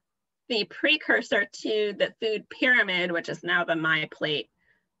basically the precursor to the food pyramid, which is now the My Plate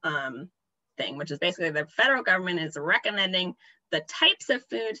thing, which is basically the federal government is recommending the types of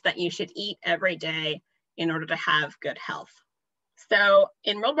foods that you should eat every day in order to have good health. So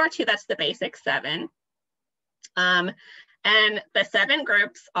in World War II, that's the basic 7. And the 7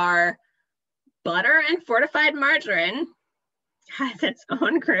 groups are butter and fortified margarine has its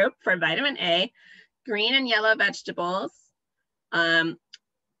own group for vitamin A, green and yellow vegetables,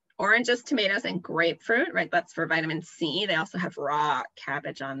 oranges, tomatoes, and grapefruit, right? That's for vitamin C. They also have raw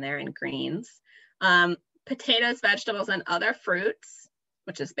cabbage on there and greens. Potatoes, vegetables, and other fruits,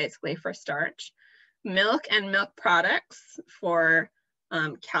 which is basically for starch. Milk and milk products for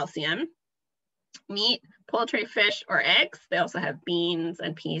calcium. Meat, poultry, fish, or eggs. They also have beans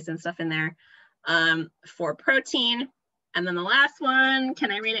and peas and stuff in there for protein. And then the last one,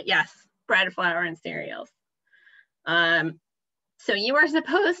 can I read it? Yes, bread, flour, and cereals. So you are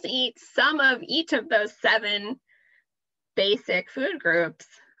supposed to eat some of each of those 7 basic food groups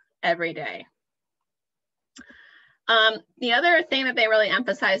every day. The other thing that they really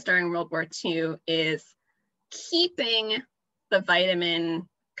emphasized during World War II is keeping the vitamin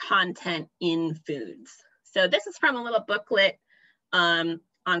content in foods. So this is from a little booklet on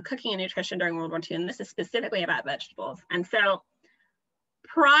cooking and nutrition during World War II, and this is specifically about vegetables. And so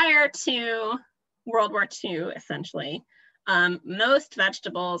prior to World War II, essentially, most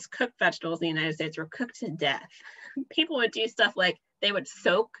vegetables, cooked vegetables in the United States were cooked to death. People would do stuff like they would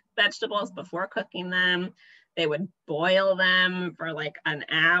soak vegetables before cooking them. They would boil them for like an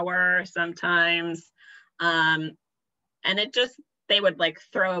hour sometimes. And it just, they would like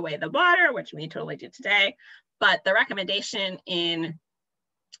throw away the water, which we totally do today. But the recommendation in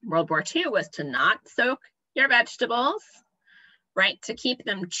World War II was to not soak your vegetables, right? To keep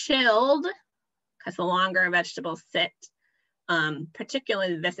them chilled, because the longer vegetables sit,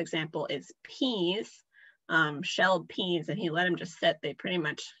 particularly this example is peas, shelled peas, and you let them just sit, they pretty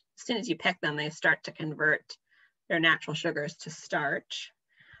much, as soon as you pick them, they start to convert their natural sugars to starch.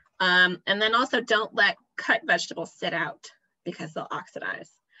 And then also don't let cut vegetables sit out because they'll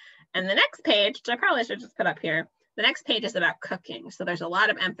oxidize. And the next page, which I probably should just put up here, the next page is about cooking. So there's a lot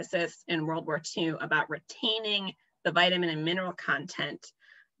of emphasis in World War II about retaining the vitamin and mineral content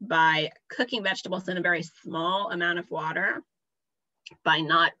by cooking vegetables in a very small amount of water, by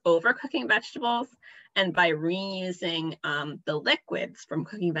not overcooking vegetables, and by reusing the liquids from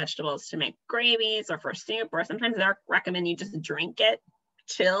cooking vegetables to make gravies or for soup, or sometimes they recommend you just drink it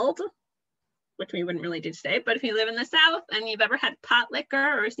chilled, which we wouldn't really do today. But if you live in the South and you've ever had pot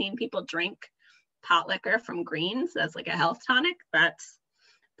liquor or seen people drink pot liquor from greens as like a health tonic, that's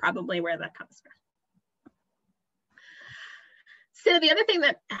probably where that comes from. So the other thing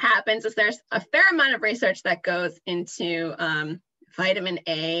that happens is there's a fair amount of research that goes into vitamin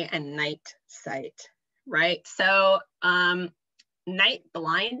A and night sight, right? So night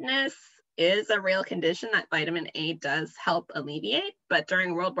blindness is a real condition that vitamin A does help alleviate, but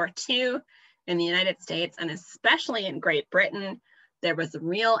during World War II in the United States, and especially in Great Britain, there was a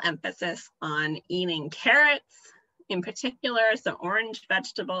real emphasis on eating carrots in particular, so orange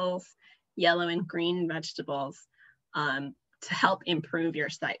vegetables, yellow and green vegetables, to help improve your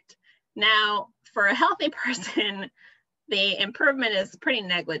sight. Now, for a healthy person, the improvement is pretty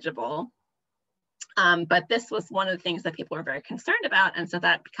negligible, but this was one of the things that people were very concerned about, and so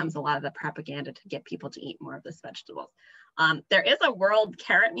that becomes a lot of the propaganda to get people to eat more of this vegetables. There is a World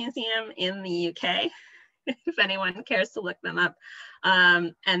Carrot Museum in the UK, if anyone cares to look them up,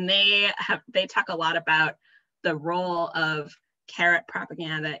 and they talk a lot about the role of carrot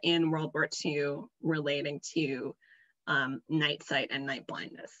propaganda in World War II relating to night sight and night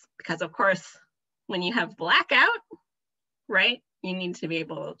blindness, because of course, when you have blackout, right, you need to be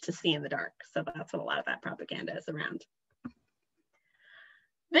able to see in the dark. So that's what a lot of that propaganda is around.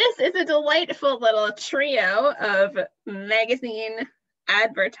 This is a delightful little trio of magazine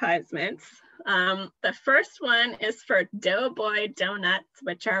advertisements. The first one is for Doughboy donuts,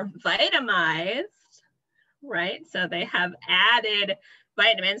 which are vitamized, right? So they have added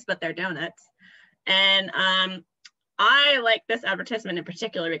vitamins, but they're donuts. And I like this advertisement in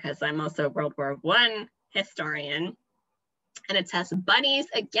particular because I'm also a World War I historian. And it says, buddies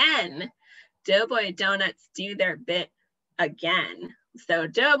again, Doughboy donuts do their bit again. So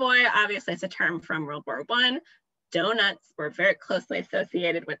doughboy, obviously, is a term from World War I. Donuts were very closely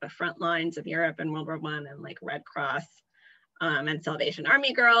associated with the front lines of Europe in World War I and like Red Cross and Salvation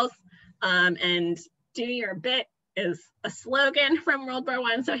Army girls. And do your bit is a slogan from World War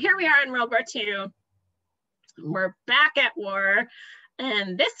I. So here we are in World War II. We're back at war.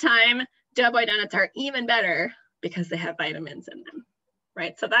 And this time, doughboy donuts are even better because they have vitamins in them,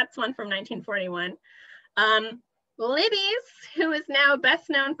 right? So that's one from 1941. Libby's, who is now best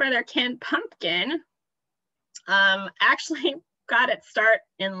known for their canned pumpkin, actually got its start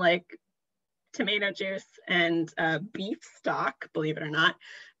in like tomato juice and beef stock, believe it or not.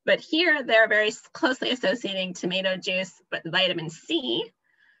 But here they're very closely associating tomato juice with vitamin C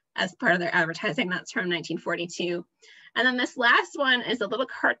as part of their advertising. That's from 1942. And then this last one is a little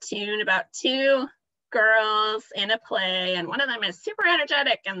cartoon about two girls in a play, and one of them is super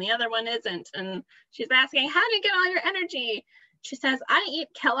energetic and the other one isn't. And she's asking, how do you get all your energy? She says, I eat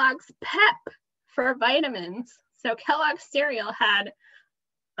Kellogg's Pep for vitamins. So Kellogg's cereal had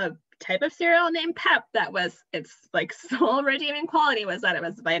a type of cereal named Pep that was, its like sole redeeming quality was that it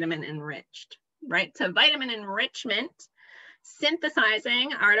was vitamin enriched, right? So vitamin enrichment,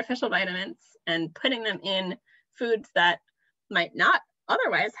 synthesizing artificial vitamins and putting them in foods that might not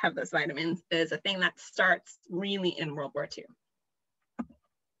otherwise have those vitamins is a thing that starts really in World War II.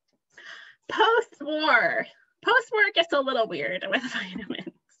 Post-war gets a little weird with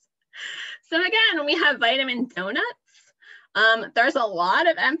vitamins. So again, we have vitamin donuts. There's a lot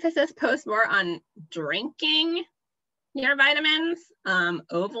of emphasis post-war on drinking your vitamins.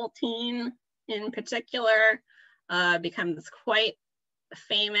 Ovaltine in particular becomes quite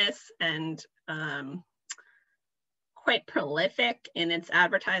famous and quite prolific in its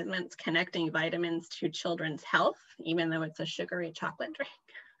advertisements connecting vitamins to children's health, even though it's a sugary chocolate drink.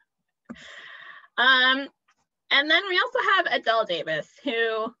 And then we also have Adele Davis,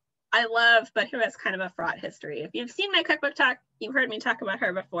 who I love, but who has kind of a fraught history. If you've seen my cookbook talk, you've heard me talk about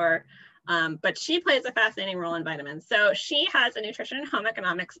her before, but she plays a fascinating role in vitamins. So she has a nutrition and home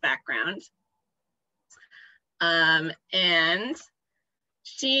economics background. And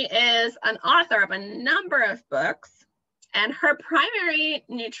she is an author of a number of books, and her primary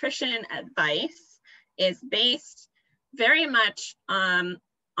nutrition advice is based very much on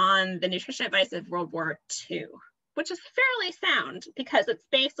the nutrition advice of World War II, which is fairly sound because it's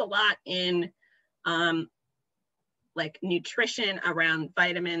based a lot in like nutrition around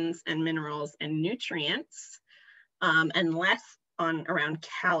vitamins and minerals and nutrients, and less on around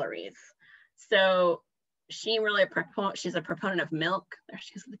calories. So she really, she's a proponent of milk. There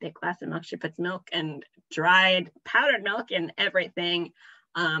she has a big glass of milk. She puts milk and dried powdered milk in everything.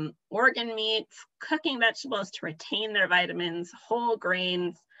 Organ meats, cooking vegetables to retain their vitamins, whole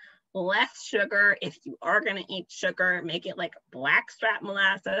grains, less sugar. If you are going to eat sugar, make it like blackstrap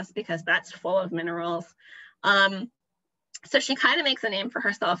molasses because that's full of minerals. So she kind of makes a name for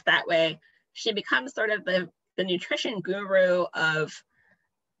herself that way. She becomes sort of the nutrition guru of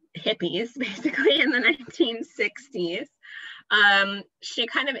hippies, basically, in the 1960s. She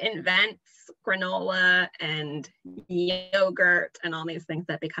kind of invents granola and yogurt and all these things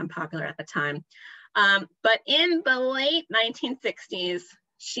that become popular at the time. But in the late 1960s,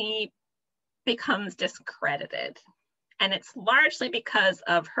 she becomes discredited. And it's largely because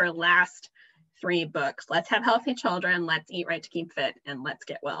of her last three books, Let's Have Healthy Children, Let's Eat Right to Keep Fit, and Let's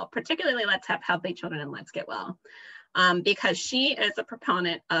Get Well. Particularly Let's Have Healthy Children and Let's Get Well. Because she is a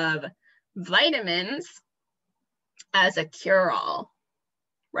proponent of vitamins as a cure-all,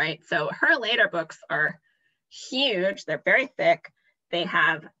 right? So her later books are huge. They're very thick. They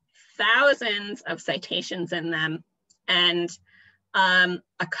have thousands of citations in them. And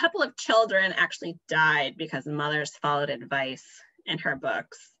a couple of children actually died because mothers followed advice in her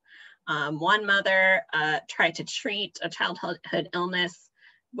books. One mother tried to treat a childhood illness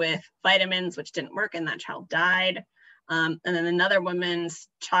with vitamins, which didn't work, and that child died. And then another woman's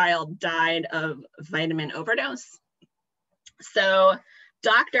child died of vitamin overdose. So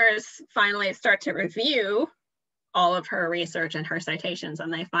doctors finally start to review all of her research and her citations,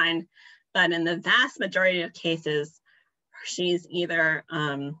 and they find that in the vast majority of cases, she's either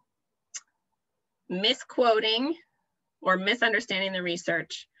misquoting or misunderstanding the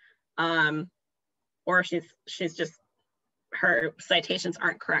research, or she's just, her citations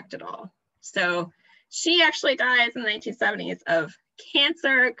aren't correct at all. So she actually dies in the 1970s of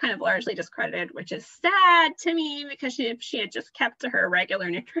cancer, kind of largely discredited, which is sad to me because she had just kept to her regular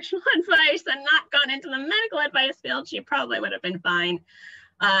nutritional advice and not gone into the medical advice field, she probably would have been fine.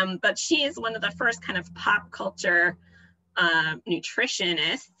 But she is one of the first kind of pop culture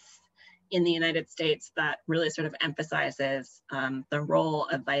nutritionists in the United States that really sort of emphasizes the role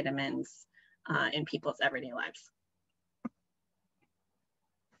of vitamins in people's everyday lives.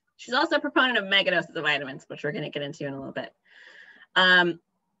 She's also a proponent of megadoses of vitamins, which we're going to get into in a little bit.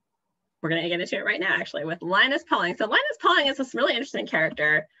 We're going to get into it right now, actually, with Linus Pauling. So Linus Pauling is this really interesting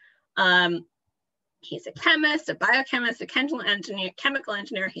character. He's a chemist, a biochemist, a chemical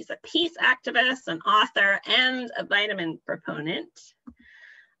engineer. He's a peace activist, an author, and a vitamin proponent.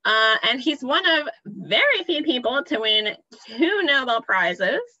 And he's one of very few people to win 2 Nobel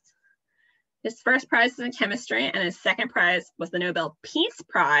Prizes. His first prize was in chemistry, and his second prize was the Nobel Peace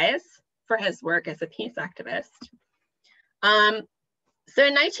Prize for his work as a peace activist. So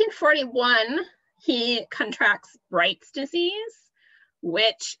in 1941, he contracts Bright's disease,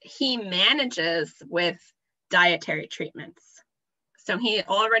 which he manages with dietary treatments. So he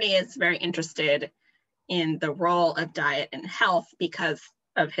already is very interested in the role of diet and health because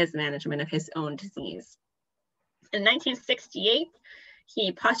of his management of his own disease. In 1968,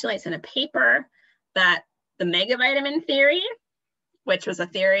 he postulates in a paper that the megavitamin theory, which was a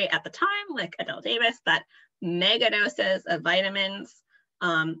theory at the time, like Adele Davis, that megadoses of vitamins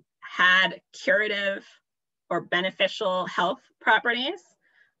had curative or beneficial health properties.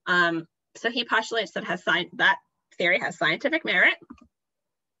 So he postulates that that theory has scientific merit.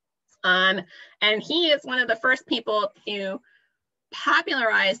 And he is one of the first people to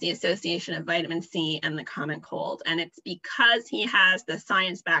popularize the association of vitamin C and the common cold. And it's because he has the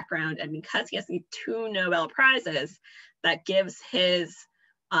science background and because he has the 2 Nobel Prizes that gives his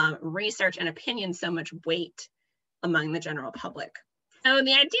research and opinion so much weight among the general public. So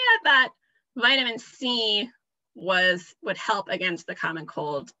the idea that vitamin C would help against the common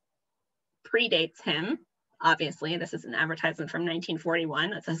cold predates him. Obviously, this is an advertisement from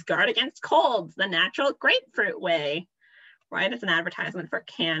 1941 that says, "Guard against colds, the natural grapefruit way," right? It's an advertisement for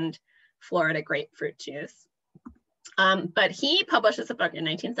canned Florida grapefruit juice. But he publishes a book in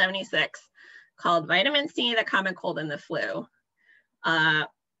 1976 called Vitamin C, the Common Cold and the Flu,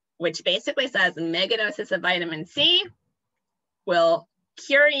 which basically says megadoses of vitamin C will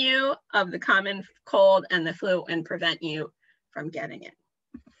cure you of the common cold and the flu and prevent you from getting it,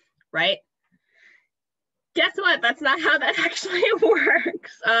 right? Guess what? That's not how that actually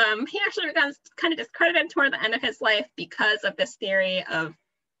works. He actually becomes kind of discredited toward the end of his life because of this theory of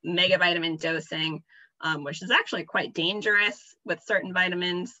megavitamin dosing, which is actually quite dangerous with certain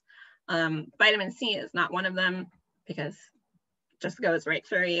vitamins. Vitamin C is not one of them because it just goes right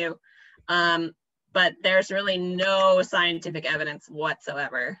through you. But there's really no scientific evidence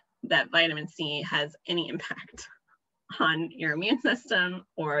whatsoever that vitamin C has any impact on your immune system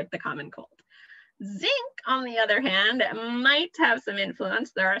or the common cold. Zinc, on the other hand, might have some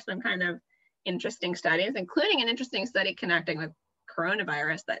influence. There are some kind of interesting studies, including an interesting study connecting with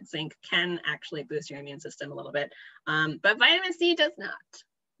coronavirus, that zinc can actually boost your immune system a little bit. But vitamin C does not.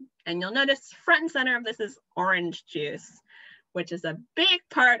 And you'll notice front and center of this is orange juice, which is a big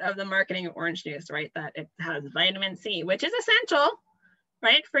part of the marketing of orange juice, right? That it has vitamin C, which is essential,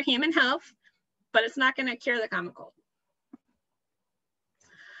 right, for human health, but it's not going to cure the common cold.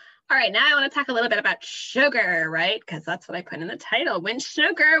 All right, now I want to talk a little bit about sugar, right? Because that's what I put in the title, when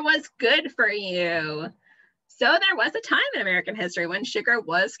sugar was good for you. So there was a time in American history when sugar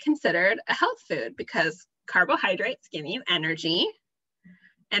was considered a health food because carbohydrates give you energy,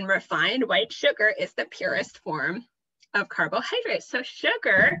 and refined white sugar is the purest form of carbohydrates. So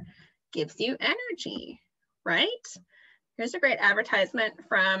sugar gives you energy, right? Here's a great advertisement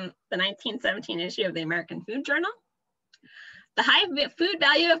from the 1917 issue of the American Food Journal. The high food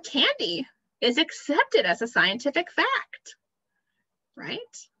value of candy is accepted as a scientific fact, right?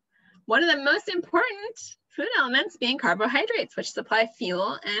 One of the most important food elements being carbohydrates, which supply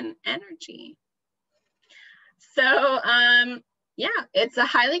fuel and energy. So yeah, it's a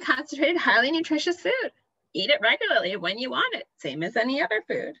highly concentrated, highly nutritious food. Eat it regularly when you want it, same as any other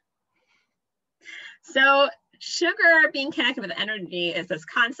food. So sugar being connected with energy is this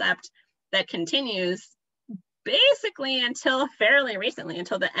concept that continues basically until fairly recently,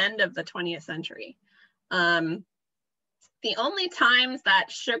 until the end of the 20th century. The only times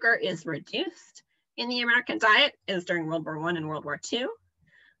that sugar is reduced in the American diet is during World War I and World War II.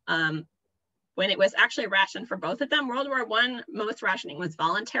 When it was actually rationed for both of them. World War I, most rationing was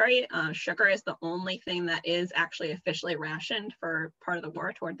voluntary. Sugar is the only thing that is actually officially rationed for part of the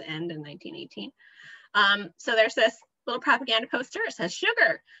war toward the end in 1918. So there's this little propaganda poster. It says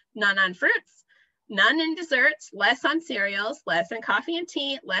sugar, none on fruits, none in desserts, less on cereals, less in coffee and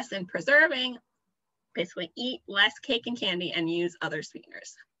tea, less in preserving. Basically eat less cake and candy and use other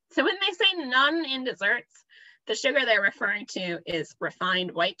sweeteners. So when they say none in desserts, The sugar they're referring to is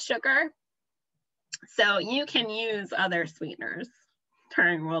refined white sugar. So you can use other sweeteners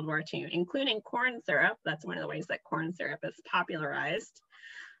during World War II, including corn syrup. That's one of the ways that corn syrup is popularized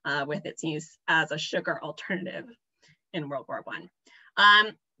with its use as a sugar alternative in World War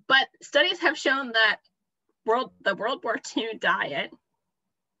I. But studies have shown that the World War II diet,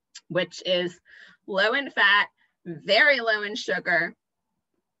 which is low in fat, very low in sugar,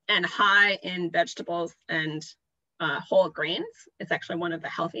 and high in vegetables and whole grains, it's actually one of the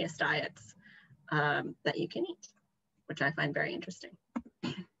healthiest diets that you can eat, which I find very interesting.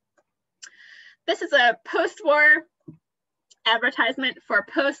 This is a post-war advertisement for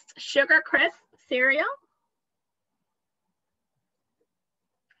Post Sugar Crisp cereal.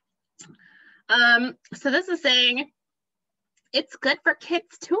 So this is saying it's good for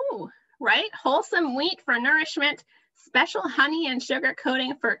kids too, right? Wholesome wheat for nourishment, special honey and sugar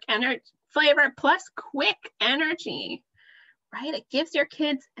coating for flavor, plus quick energy, right? It gives your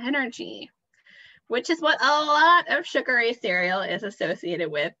kids energy, which is what a lot of sugary cereal is associated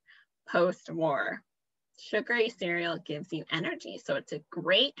with post-war. Sugary cereal gives you energy, so it's a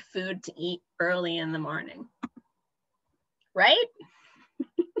great food to eat early in the morning, right?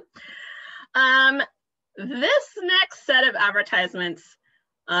 This next set of advertisements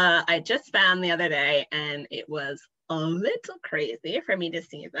I just found the other day, and it was a little crazy for me to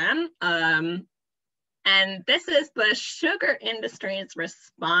see them. And this is the sugar industry's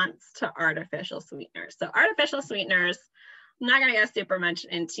response to artificial sweeteners. So artificial sweeteners, I'm not going to go super much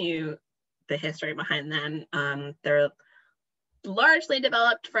into the history behind them. They're largely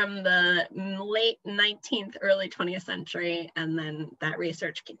developed from the late 19th, early 20th century, and then that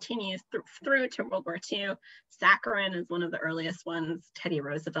research continues through to World War II. Saccharin is one of the earliest ones. Teddy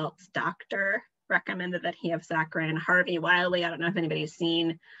Roosevelt's doctor recommended that he have saccharin. Harvey Wiley, I don't know if anybody's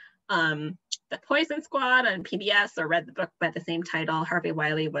seen The Poison Squad on PBS or read the book by the same title. Harvey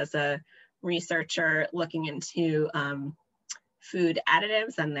Wiley was a researcher looking into food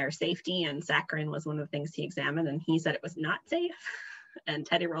additives and their safety, and saccharin was one of the things he examined, and he said it was not safe. And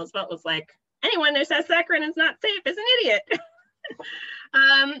Teddy Roosevelt was like, anyone who says saccharin is not safe is an idiot.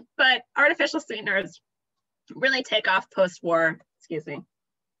 But artificial sweeteners really take off post-war,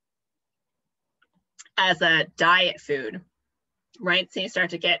 as a diet food, right? So you start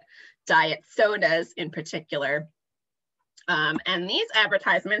to get diet sodas in particular. And these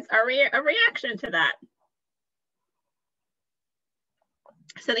advertisements are a reaction to that.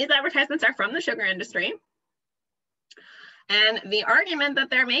 So these advertisements are from the sugar industry. And the argument that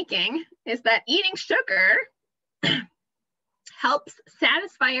they're making is that eating sugar helps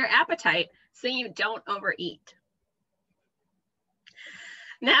satisfy your appetite so you don't overeat.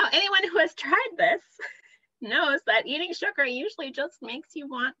 Now, anyone who has tried this knows that eating sugar usually just makes you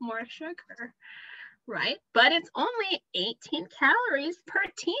want more sugar, right? But it's only 18 calories per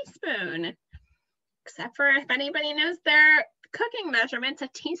teaspoon, except for if anybody knows their cooking measurements, a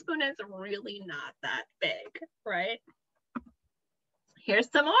teaspoon is really not that big, right?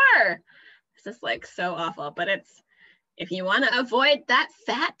 Here's some more. This is like so awful, but it's, if you want to avoid that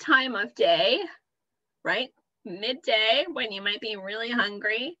fat time of day, right? Midday when you might be really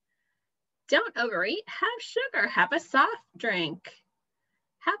hungry, don't overeat, have sugar, have a soft drink,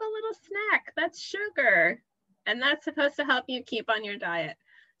 have a little snack, that's sugar. And that's supposed to help you keep on your diet.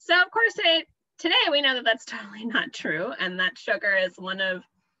 So of course, today we know that that's totally not true, and that sugar is one of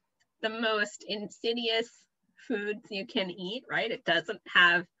the most insidious foods you can eat, right? It doesn't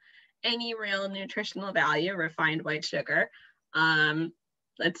have any real nutritional value, refined white sugar.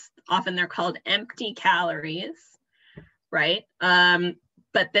 They're called empty calories, right?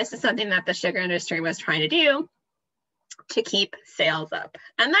 But this is something that the sugar industry was trying to do to keep sales up.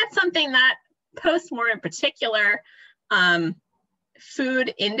 And that's something that post-war in particular,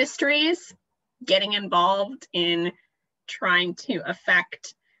 food industries getting involved in trying to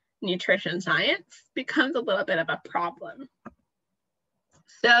affect nutrition science becomes a little bit of a problem.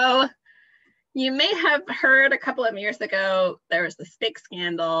 So you may have heard a couple of years ago, there was this big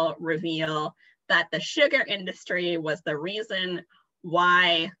scandal reveal that the sugar industry was the reason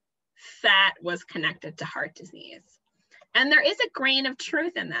why fat was connected to heart disease. And there is a grain of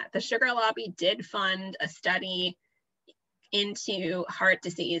truth in that. The sugar lobby did fund a study into heart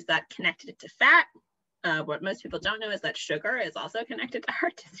disease that connected it to fat. What most people don't know is that sugar is also connected to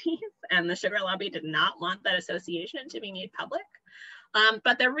heart disease, and the sugar lobby did not want that association to be made public.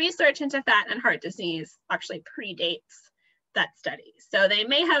 But the research into fat and heart disease actually predates that study. So they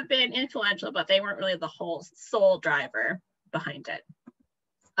may have been influential, but they weren't really the whole sole driver behind it.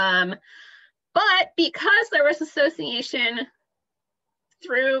 But because there was association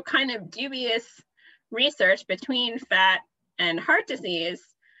through kind of dubious research between fat and heart disease,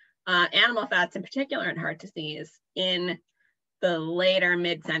 animal fats in particular and heart disease, in the later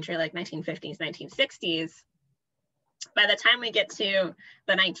mid-century, like 1950s, 1960s. By the time we get to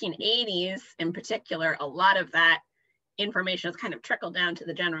the 1980s in particular, a lot of that information has kind of trickled down to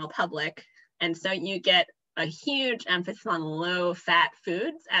the general public. And so you get a huge emphasis on low-fat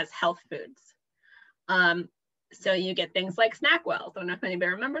foods as health foods. So you get things like SnackWells. I don't know if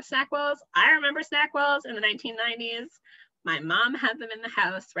anybody remembers SnackWells. I remember SnackWells in the 1990s. My mom had them in the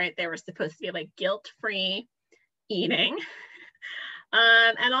house, right? They were supposed to be like guilt-free eating.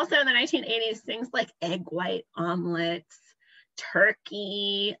 And also in the 1980s, things like egg white omelets,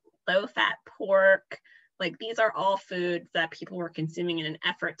 turkey, low-fat pork, like these are all foods that people were consuming in an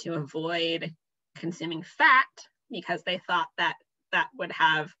effort to avoid consuming fat because they thought that that would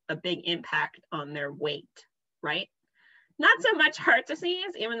have a big impact on their weight, right? Not so much heart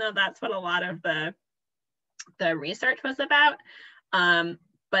disease, even though that's what a lot of the research was about,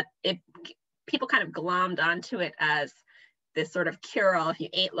 but people kind of glommed onto it as this sort of cure-all. If you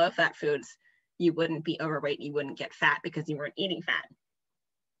ate low-fat foods, you wouldn't be overweight, you wouldn't get fat because you weren't eating fat.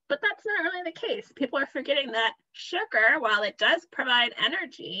 But that's not really the case. People are forgetting that sugar, while it does provide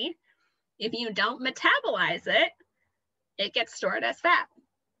energy, if you don't metabolize it, it gets stored as fat.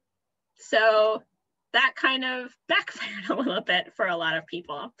 So that kind of backfired a little bit for a lot of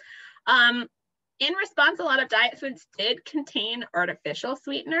people. In response, a lot of diet foods did contain artificial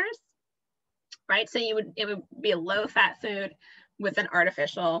sweeteners, right? So it would be a low-fat food with an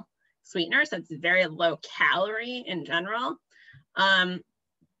artificial sweetener, so it's very low calorie in general.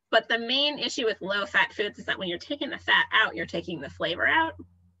 But the main issue with low-fat foods is that when you're taking the fat out, you're taking the flavor out.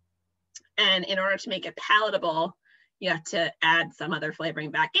 And in order to make it palatable, you have to add some other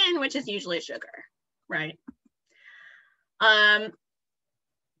flavoring back in, which is usually sugar, right?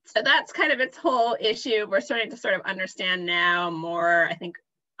 So that's kind of its whole issue. We're starting to sort of understand now more. I think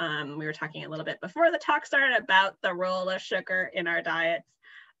we were talking a little bit before the talk started about the role of sugar in our diets,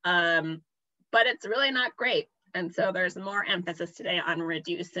 but it's really not great. And so there's more emphasis today on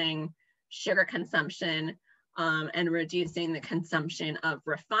reducing sugar consumption and reducing the consumption of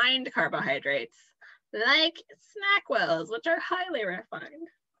refined carbohydrates like SnackWells, which are highly refined.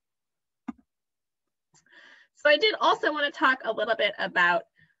 So I did also want to talk a little bit about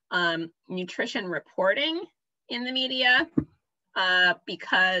nutrition reporting in the media,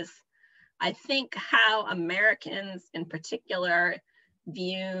 because I think how Americans in particular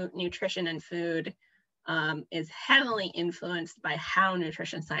view nutrition and food is heavily influenced by how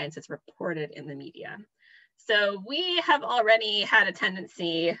nutrition science is reported in the media. So we have already had a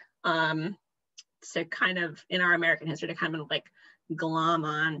tendency to kind of, in our American history, to kind of like glom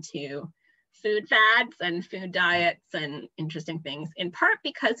on to food fads and food diets and interesting things, in part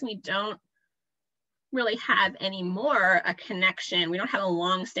because we don't really have anymore a connection. We don't have a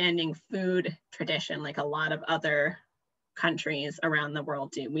long-standing food tradition like a lot of other countries around the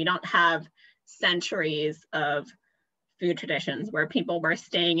world do. We don't have centuries of food traditions where people were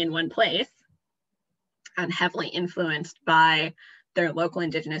staying in one place and heavily influenced by their local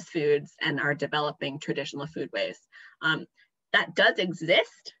indigenous foods and are developing traditional foodways. That does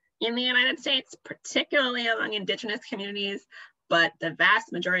exist in the United States, particularly among indigenous communities, but the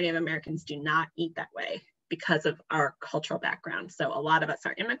vast majority of Americans do not eat that way because of our cultural background. So a lot of us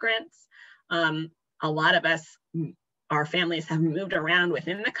are immigrants. A lot of us, our families have moved around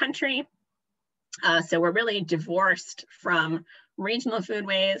within the country. So we're really divorced from regional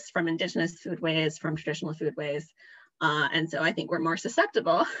foodways, from indigenous foodways, from traditional foodways. And so I think we're more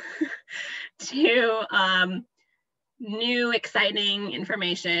susceptible to new, exciting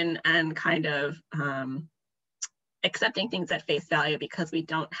information and kind of accepting things at face value because we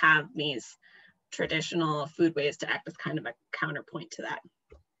don't have these traditional foodways to act as kind of a counterpoint to that.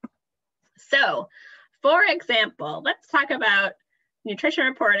 So, for example, let's talk about nutrition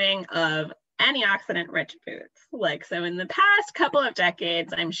reporting of antioxidant-rich foods. Like, so in the past couple of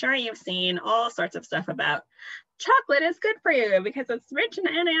decades, I'm sure you've seen all sorts of stuff about chocolate is good for you because it's rich in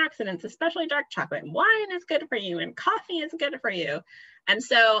antioxidants, especially dark chocolate. Wine is good for you and coffee is good for you. And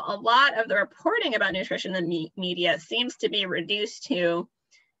so a lot of the reporting about nutrition in the media seems to be reduced to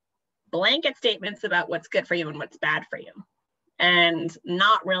blanket statements about what's good for you and what's bad for you, and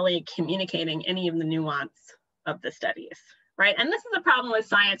not really communicating any of the nuance of the studies, right? And this is a problem with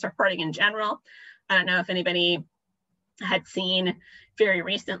science reporting in general. I don't know if anybody had seen very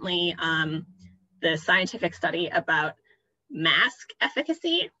recently the scientific study about mask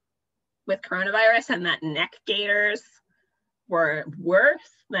efficacy with coronavirus, and that neck gaiters were worse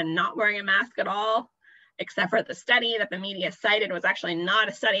than not wearing a mask at all. except for the study that the media cited was actually not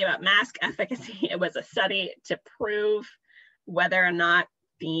a study about mask efficacy. It was a study to prove whether or not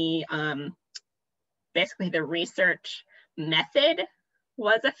the basically the research method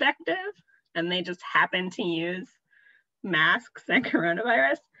was effective, and they just happened to use masks and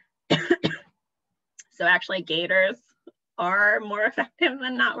coronavirus. So actually gaiters are more effective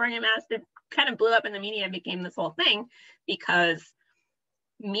than not wearing a mask. It kind of blew up in the media and became this whole thing because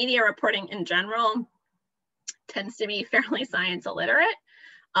media reporting in general tends to be fairly science illiterate.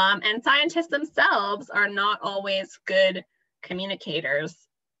 And scientists themselves are not always good communicators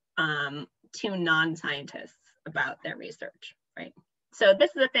to non-scientists about their research, right? So this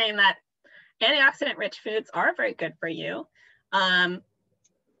is a thing that antioxidant-rich foods are very good for you.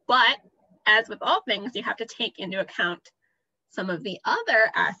 But as with all things, you have to take into account some of the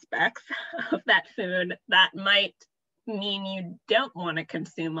other aspects of that food that might mean you don't want to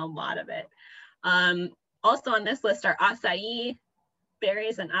consume a lot of it. Also on this list are acai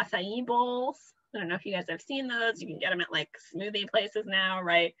berries and acai bowls. I don't know if you guys have seen those. You can get them at like smoothie places now,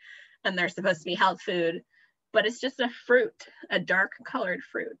 right? And they're supposed to be health food, but it's just a fruit, a dark colored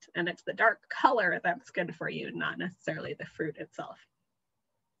fruit. And it's the dark color that's good for you, not necessarily the fruit itself.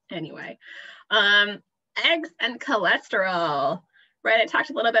 Anyway, eggs and cholesterol, right? I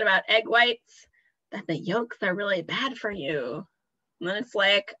talked a little bit about egg whites, that the yolks are really bad for you. And then it's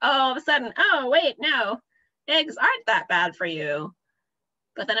like, oh, all of a sudden, oh, wait, no, eggs aren't that bad for you.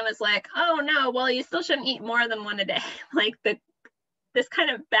 But then it was like, oh no, well, you still shouldn't eat more than one a day. Like this kind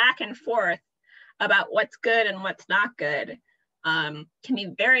of back and forth about what's good and what's not good can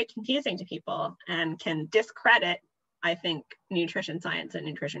be very confusing to people and can discredit, I think, nutrition science and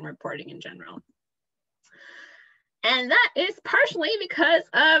nutrition reporting in general. And that is partially because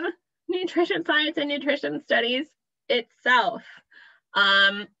of nutrition science and nutrition studies itself.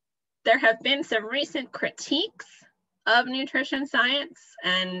 There have been some recent critiques of nutrition science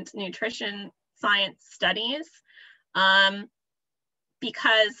and nutrition science studies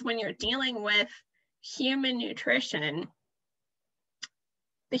because when you're dealing with human nutrition,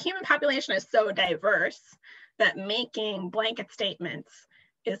 the human population is so diverse that making blanket statements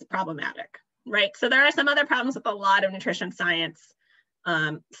is problematic, right? So there are some other problems with a lot of nutrition science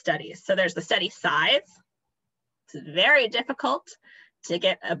studies. So there's the study size. It's very difficult to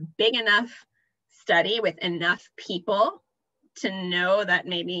get a big enough study with enough people to know that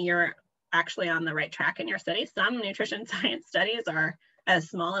maybe you're actually on the right track in your study. Some nutrition science studies are as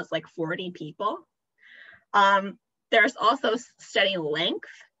small as like 40 people. There's also study length.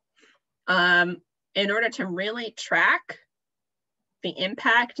 In order to really track the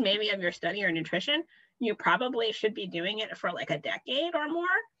impact maybe of your study or nutrition, you probably should be doing it for like a decade or more.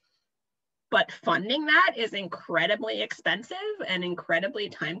 But funding that is incredibly expensive and incredibly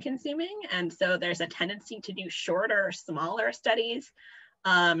time consuming. And so there's a tendency to do shorter, smaller studies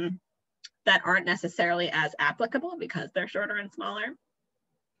that aren't necessarily as applicable because they're shorter and smaller.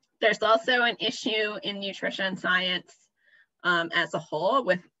 There's also an issue in nutrition science as a whole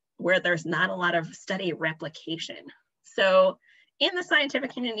with where there's not a lot of study replication. So in the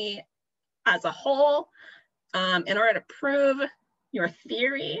scientific community as a whole, in order to prove your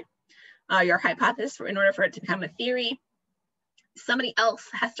theory, your hypothesis, in order for it to become a theory, somebody else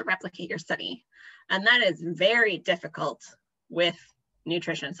has to replicate your study. And that is very difficult with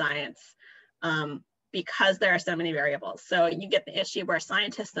nutrition science because there are so many variables. So you get the issue where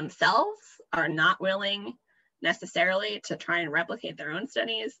scientists themselves are not willing necessarily to try and replicate their own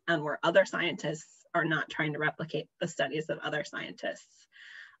studies, and where other scientists are not trying to replicate the studies of other scientists.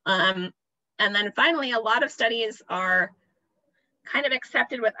 And then finally, a lot of studies are kind of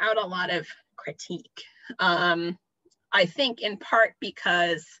accepted without a lot of critique. I think in part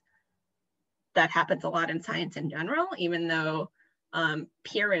because that happens a lot in science in general, even though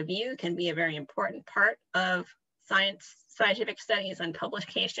peer review can be a very important part of scientific studies and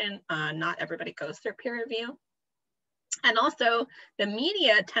publication. Not everybody goes through peer review. And also the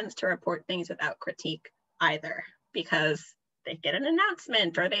media tends to report things without critique either, because they get an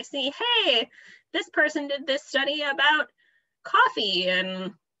announcement or they see, hey, this person did this study about coffee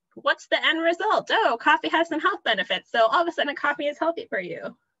and what's the end result? Oh, coffee has some health benefits. So all of a sudden coffee is healthy for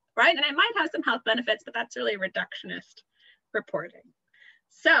you, right? And it might have some health benefits, but that's really reductionist reporting.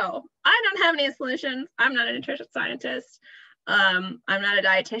 So I don't have any solutions. I'm not a nutrition scientist. I'm not a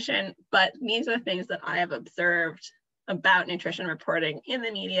dietitian, but these are things that I have observed about nutrition reporting in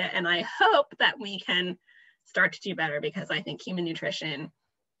the media. And I hope that we can start to do better, because I think human nutrition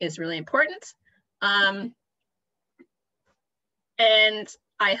is really important. And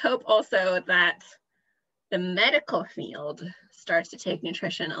I hope also that the medical field starts to take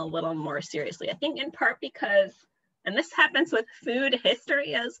nutrition a little more seriously. I think in part because, and this happens with food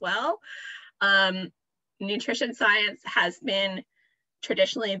history as well, nutrition science has been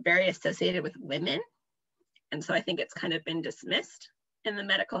traditionally very associated with women. And so I think it's kind of been dismissed in the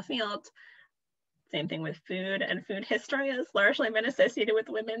medical field. Same thing with food, and food history has largely been associated with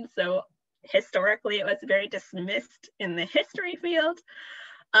women. So historically it was very dismissed in the history field.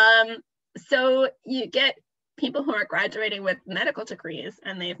 So you get people who are graduating with medical degrees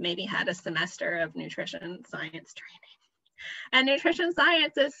and they've maybe had a semester of nutrition science training. And nutrition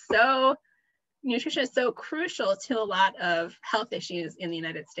is so crucial to a lot of health issues in the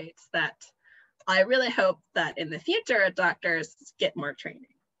United States that I really hope that in the future doctors get more training.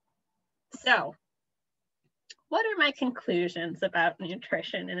 So what are my conclusions about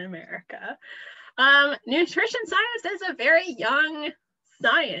nutrition in America? Nutrition science is a very young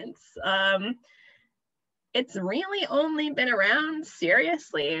science. It's really only been around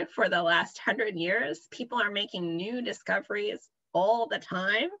seriously for the last 100 years. People are making new discoveries all the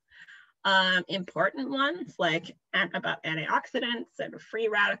time. Important ones like about antioxidants and free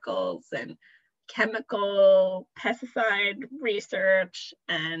radicals and chemical pesticide research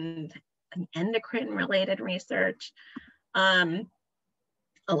and endocrine related research. A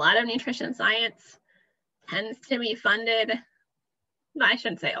lot of nutrition science tends to be funded, I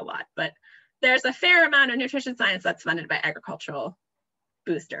shouldn't say a lot, but there's a fair amount of nutrition science that's funded by agricultural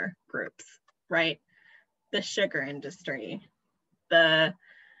booster groups, right? The sugar industry, the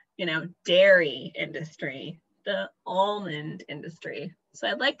dairy industry, the almond industry. So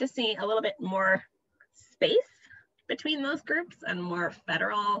I'd like to see a little bit more space between those groups and more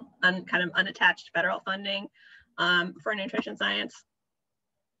federal, kind of unattached federal funding for nutrition science.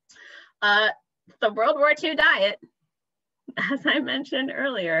 The World War II diet, as I mentioned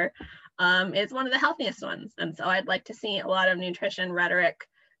earlier, is one of the healthiest ones. And so I'd like to see a lot of nutrition rhetoric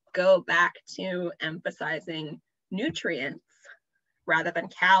go back to emphasizing nutrients rather than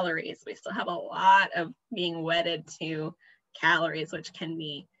calories. We still have a lot of being wedded to calories, which can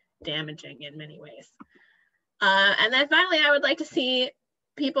be damaging in many ways. And then finally, I would like to see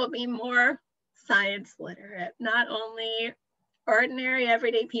people be more science literate, not only ordinary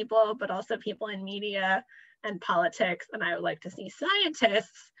everyday people, but also people in media and politics. And I would like to see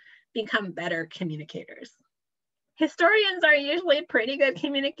scientists become better communicators. Historians are usually pretty good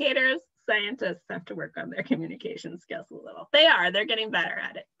communicators. Scientists have to work on their communication skills a little. They're getting better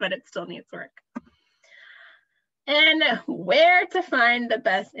at it, but it still needs work. And where to find the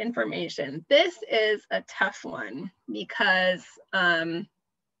best information? This is a tough one because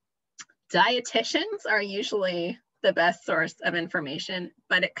dietitians are usually the best source of information,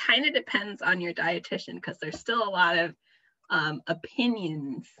 but it kind of depends on your dietitian because there's still a lot of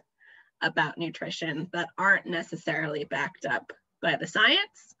opinions about nutrition that aren't necessarily backed up by the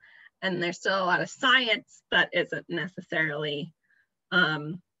science. And there's still a lot of science that isn't necessarily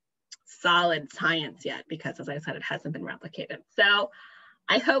solid science yet, because as I said, it hasn't been replicated. So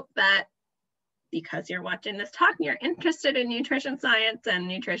I hope that because you're watching this talk, you're interested in nutrition science and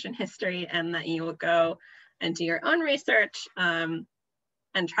nutrition history, and that you will go and do your own research and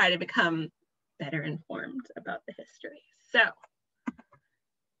try to become better informed about the history. So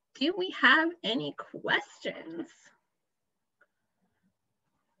do we have any questions?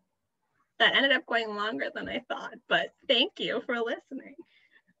 That ended up going longer than I thought, but thank you for listening.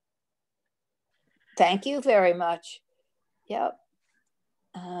 Thank you very much. Yep.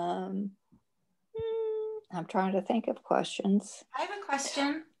 I'm trying to think of questions. I have a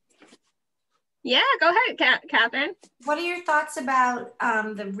question. Yeah, go ahead, Catherine. What are your thoughts about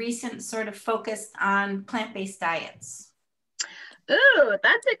the recent sort of focus on plant-based diets? Ooh,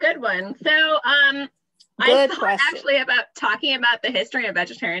 that's a good one. So I thought actually about talking about the history of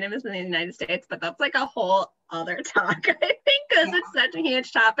vegetarianism in the United States, but that's like a whole other talk, I think, because it's such a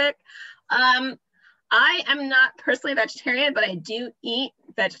huge topic. I am not personally vegetarian, but I do eat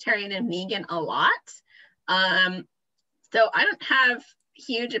vegetarian and vegan a lot. So I don't have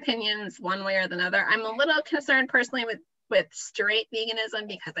huge opinions one way or the other. I'm a little concerned personally with straight veganism,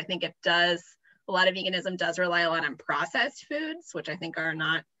 because I think a lot of veganism does rely a lot on processed foods, which I think are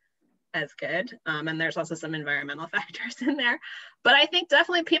not as good. And there's also some environmental factors in there. But I think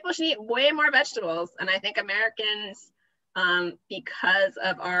definitely people should eat way more vegetables. And I think Americans, because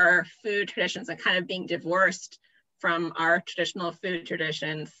of our food traditions and kind of being divorced from our traditional food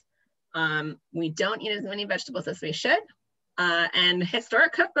traditions, we don't eat as many vegetables as we should. And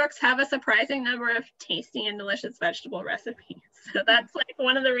historic cookbooks have a surprising number of tasty and delicious vegetable recipes. So that's like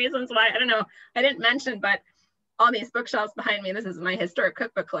one of the reasons why, I don't know, I didn't mention, but all these bookshelves behind me, this is my historic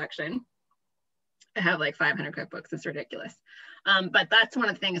cookbook collection. I have like 500 cookbooks. It's ridiculous. But that's one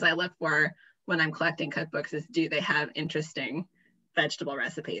of the things I look for when I'm collecting cookbooks is, do they have interesting vegetable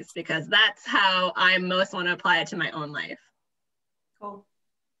recipes? Because that's how I most want to apply it to my own life. Cool.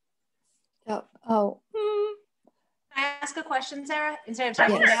 Can I ask a question, Sarah, instead of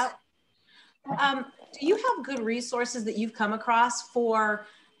typing it out? Do you have good resources that you've come across for,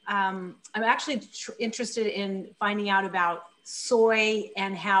 I'm actually interested in finding out about soy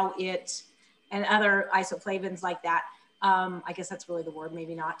and how it, and other isoflavones like that. I guess that's really the word,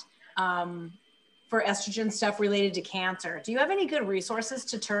 maybe not. For estrogen stuff related to cancer. Do you have any good resources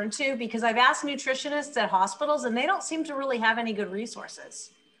to turn to? Because I've asked nutritionists at hospitals and they don't seem to really have any good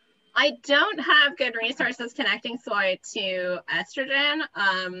resources. I don't have good resources connecting soy to estrogen.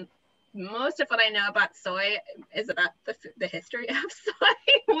 Most of what I know about soy is about the history of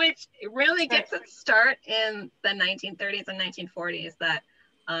soy, which really gets its start in the 1930s and 1940s, that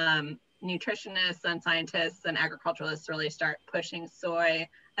nutritionists and scientists and agriculturalists really start pushing soy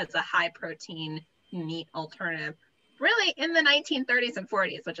as a high protein meat alternative, really in the 1930s and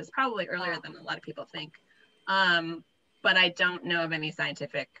 40s, which is probably earlier than a lot of people think. But I don't know of any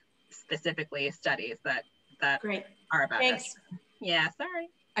scientific, specifically studies that are about Thanks. estrogen. Yeah, sorry.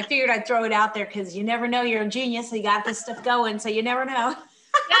 I figured I'd throw it out there because you never know, you're a genius, so you got this stuff going, so you never know.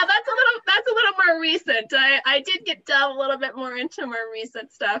 Yeah, that's a little more recent. I did delve a little bit more into more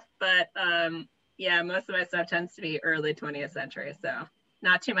recent stuff, but yeah, most of my stuff tends to be early 20th century, so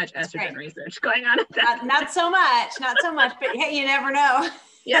not too much estrogen research going on at that. Not so much, but hey, you never know.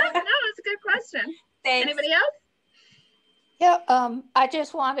 Yeah, no, it's a good question. Thanks. Anybody else? Yeah, I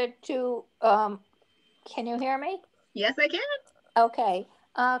just wanted to, can you hear me? Yes, I can. Okay,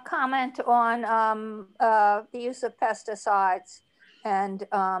 comment on the use of pesticides and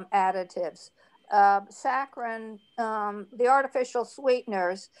additives. Saccharin, the artificial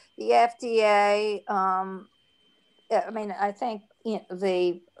sweeteners, the FDA, I mean, I think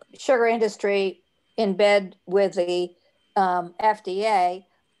the sugar industry in bed with the FDA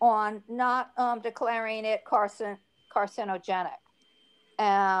on not declaring it carcinogenic.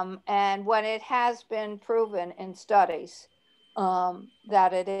 And when it has been proven in studies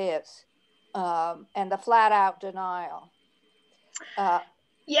that it is, and the flat out denial.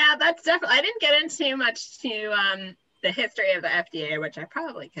 Yeah, that's definitely, I didn't get into much to the history of the FDA, which I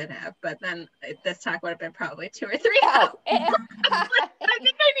probably could have, but then this talk would have been probably 2 or 3 hours. I think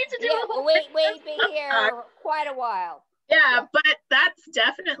I need to do we'd be here quite a while. Yeah, but that's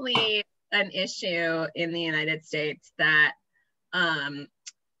definitely an issue in the United States that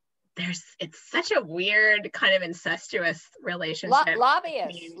it's such a weird kind of incestuous relationship.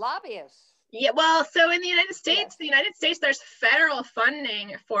 Lobbyists. Yeah, well, so in the United States, there's federal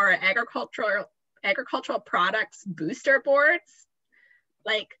funding for agricultural products booster boards.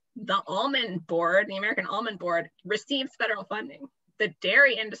 Like the almond board, the American Almond Board receives federal funding. The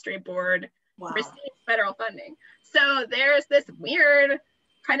dairy industry board receives federal funding. So there's this weird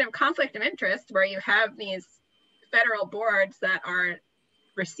kind of conflict of interest where you have these federal boards that are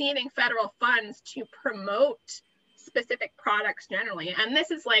receiving federal funds to promote specific products generally. And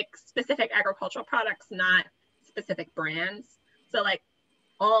this is like specific agricultural products, not specific brands. So like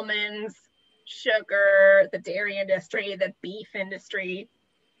almonds, sugar, the dairy industry, the beef industry,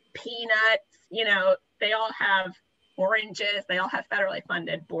 peanuts, they all have oranges, they all have federally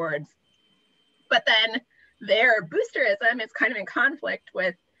funded boards. But then their boosterism is kind of in conflict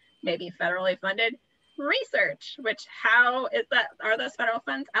with maybe federally funded research, which are those federal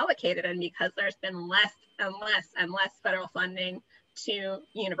funds allocated? And because there's been less and less and less federal funding to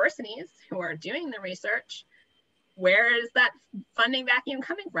universities who are doing the research, where is that funding vacuum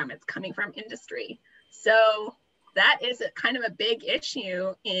coming from? It's coming from industry. So that is a kind of a big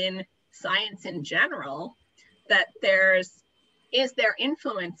issue in science in general, that is there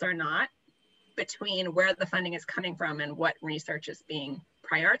influence or not between where the funding is coming from and what research is being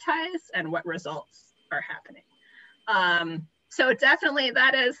prioritized and what results are happening. So definitely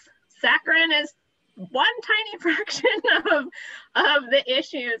saccharin is one tiny fraction of the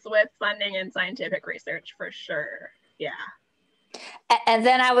issues with funding and scientific research for sure. Yeah. And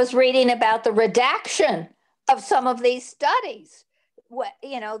then I was reading about the redaction of some of these studies,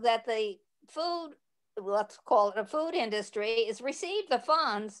 that the let's call it a food industry, is received the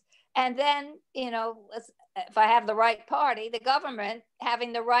funds, and then, if I have the right party, the government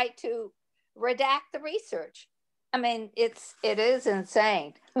having the right to redact the research. I mean, it is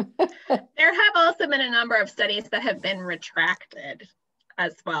insane. There have also been a number of studies that have been retracted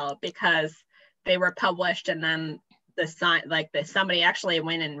as well, because they were published and then somebody actually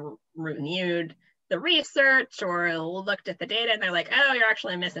went and reviewed the research or looked at the data and they're like, oh, you're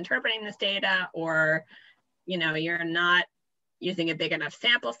actually misinterpreting this data, or, you know, you're not using a big enough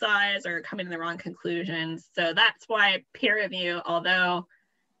sample size or coming to the wrong conclusions. So that's why peer review, although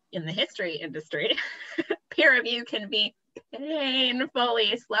in the history industry, peer review can be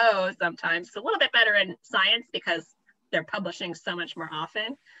painfully slow sometimes. It's a little bit better in science because they're publishing so much more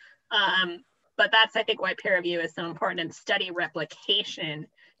often. But that's, I think, why peer review is so important, and study replication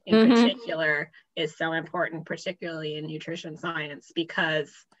in particular is so important, particularly in nutrition science,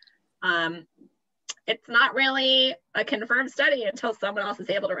 because it's not really a confirmed study until someone else is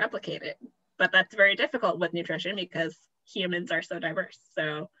able to replicate it. But that's very difficult with nutrition because humans are so diverse.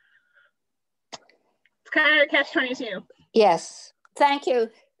 So it's kind of a catch-22. Yes. Thank you.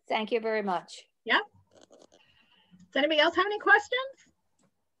 Thank you very much. Yeah. Does anybody else have any questions?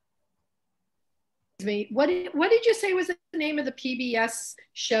 What did you say was the name of the PBS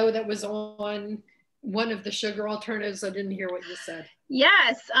show that was on one of the sugar alternatives? I didn't hear what you said.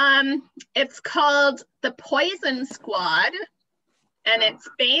 Yes, it's called The Poison Squad, and it's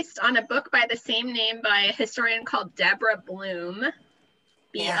based on a book by the same name by a historian called Deborah Bloom,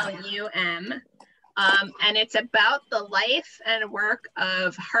 B-L-U-M. And it's about the life and work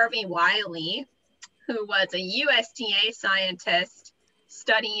of Harvey Wiley, who was a USDA scientist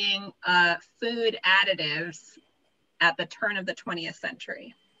studying food additives at the turn of the 20th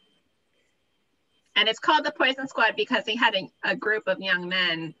century. And it's called the Poison Squad because he had a group of young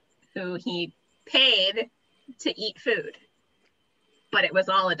men who he paid to eat food, but it was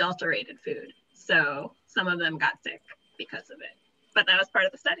all adulterated food. So some of them got sick because of it, but that was part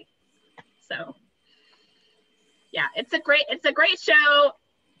of the study. So yeah, it's a great show.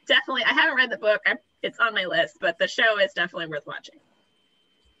 Definitely, I haven't read the book. It's on my list, but the show is definitely worth watching.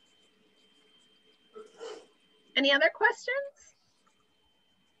 Any other questions?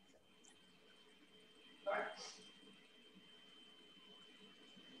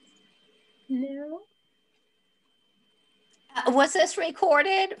 No. Was this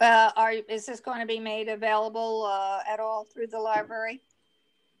recorded? Is this going to be made available at all through the library?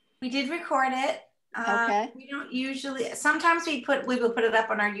 We did record it. Okay. We don't usually, sometimes we will put it up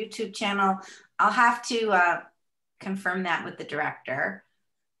on our YouTube channel. I'll have to confirm that with the director,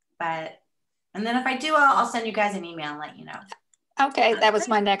 and then if I do, I'll send you guys an email and let you know. Okay, that was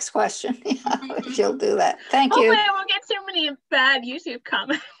my next question. She'll do that. Thank you. Hopefully I won't get too many bad YouTube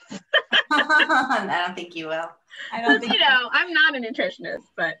comments. I don't think you will. I don't think, you know, I'm not a nutritionist,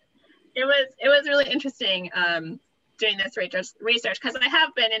 but it was really interesting doing this research because I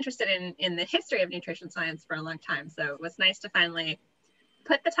have been interested in the history of nutrition science for a long time. So it was nice to finally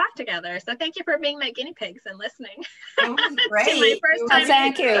put the talk together. So thank you for being my guinea pigs and listening. It was great. To my first time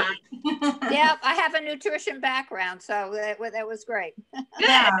thank you. Yeah, I have a nutrition background, so that was great.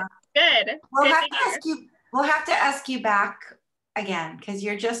 Good. We'll have to ask you back again because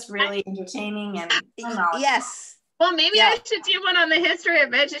you're just really entertaining and yes. Well, maybe I should do one on the history of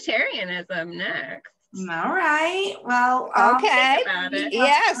vegetarianism next. All right. Well, okay. Think about it.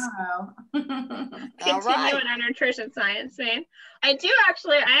 Yes. Continue in our nutrition science vein. I am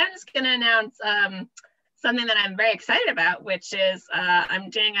just going to announce something that I'm very excited about, which is I'm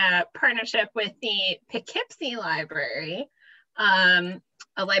doing a partnership with the Poughkeepsie Library.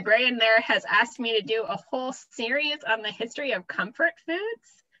 A librarian there has asked me to do a whole series on the history of comfort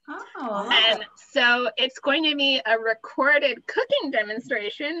foods. Oh, and so it's going to be a recorded cooking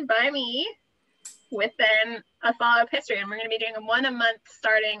demonstration by me with then a follow-up history. And we're going to be doing one a month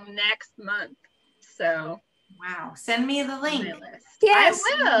starting next month. So wow, send me the link. Yes,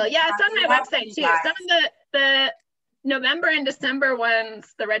 I will. Yeah, it's on my website too. Some of the November and December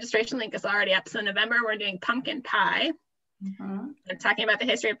ones, the registration link is already up. So November we're doing pumpkin pie. I'm talking about the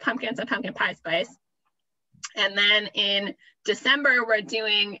history of pumpkins and pumpkin pie spice. And then in December we're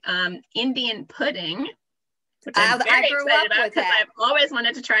doing Indian pudding, which I'm very excited about because I've always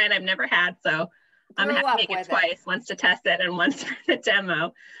wanted to try it. I've never had, so I'm gonna have to make it twice, once to test it and once for the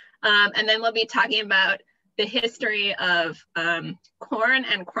demo. And then we'll be talking about the history of corn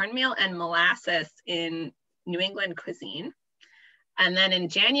and cornmeal and molasses in New England cuisine. And then in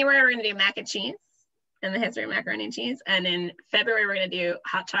January, we're gonna do mac and cheese and the history of macaroni and cheese. And in February, we're gonna do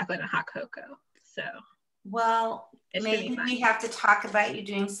hot chocolate and hot cocoa. So, well, maybe we have to talk about you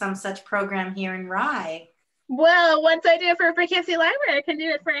doing some such program here in Rye. Well, once I do it for Poughkeepsie Library, I can do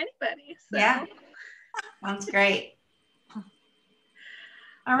it for anybody. So. Yeah, sounds great.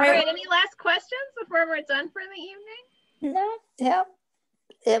 All right. Any last questions before we're done for the evening? No. Yep.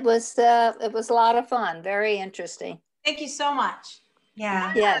 It was a lot of fun. Very interesting. Thank you so much.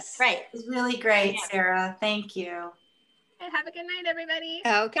 Yeah. Yes. Great. It was really great, Sarah. Thank you. Okay, have a good night, everybody.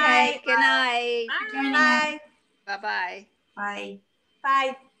 Okay. Good night. Bye. Bye-bye. Bye.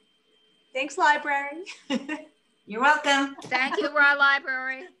 Bye. Thanks, library. You're welcome. Thank you, Raw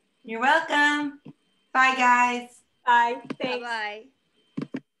Library. You're welcome. Bye, guys. Bye. Thanks. Bye-bye.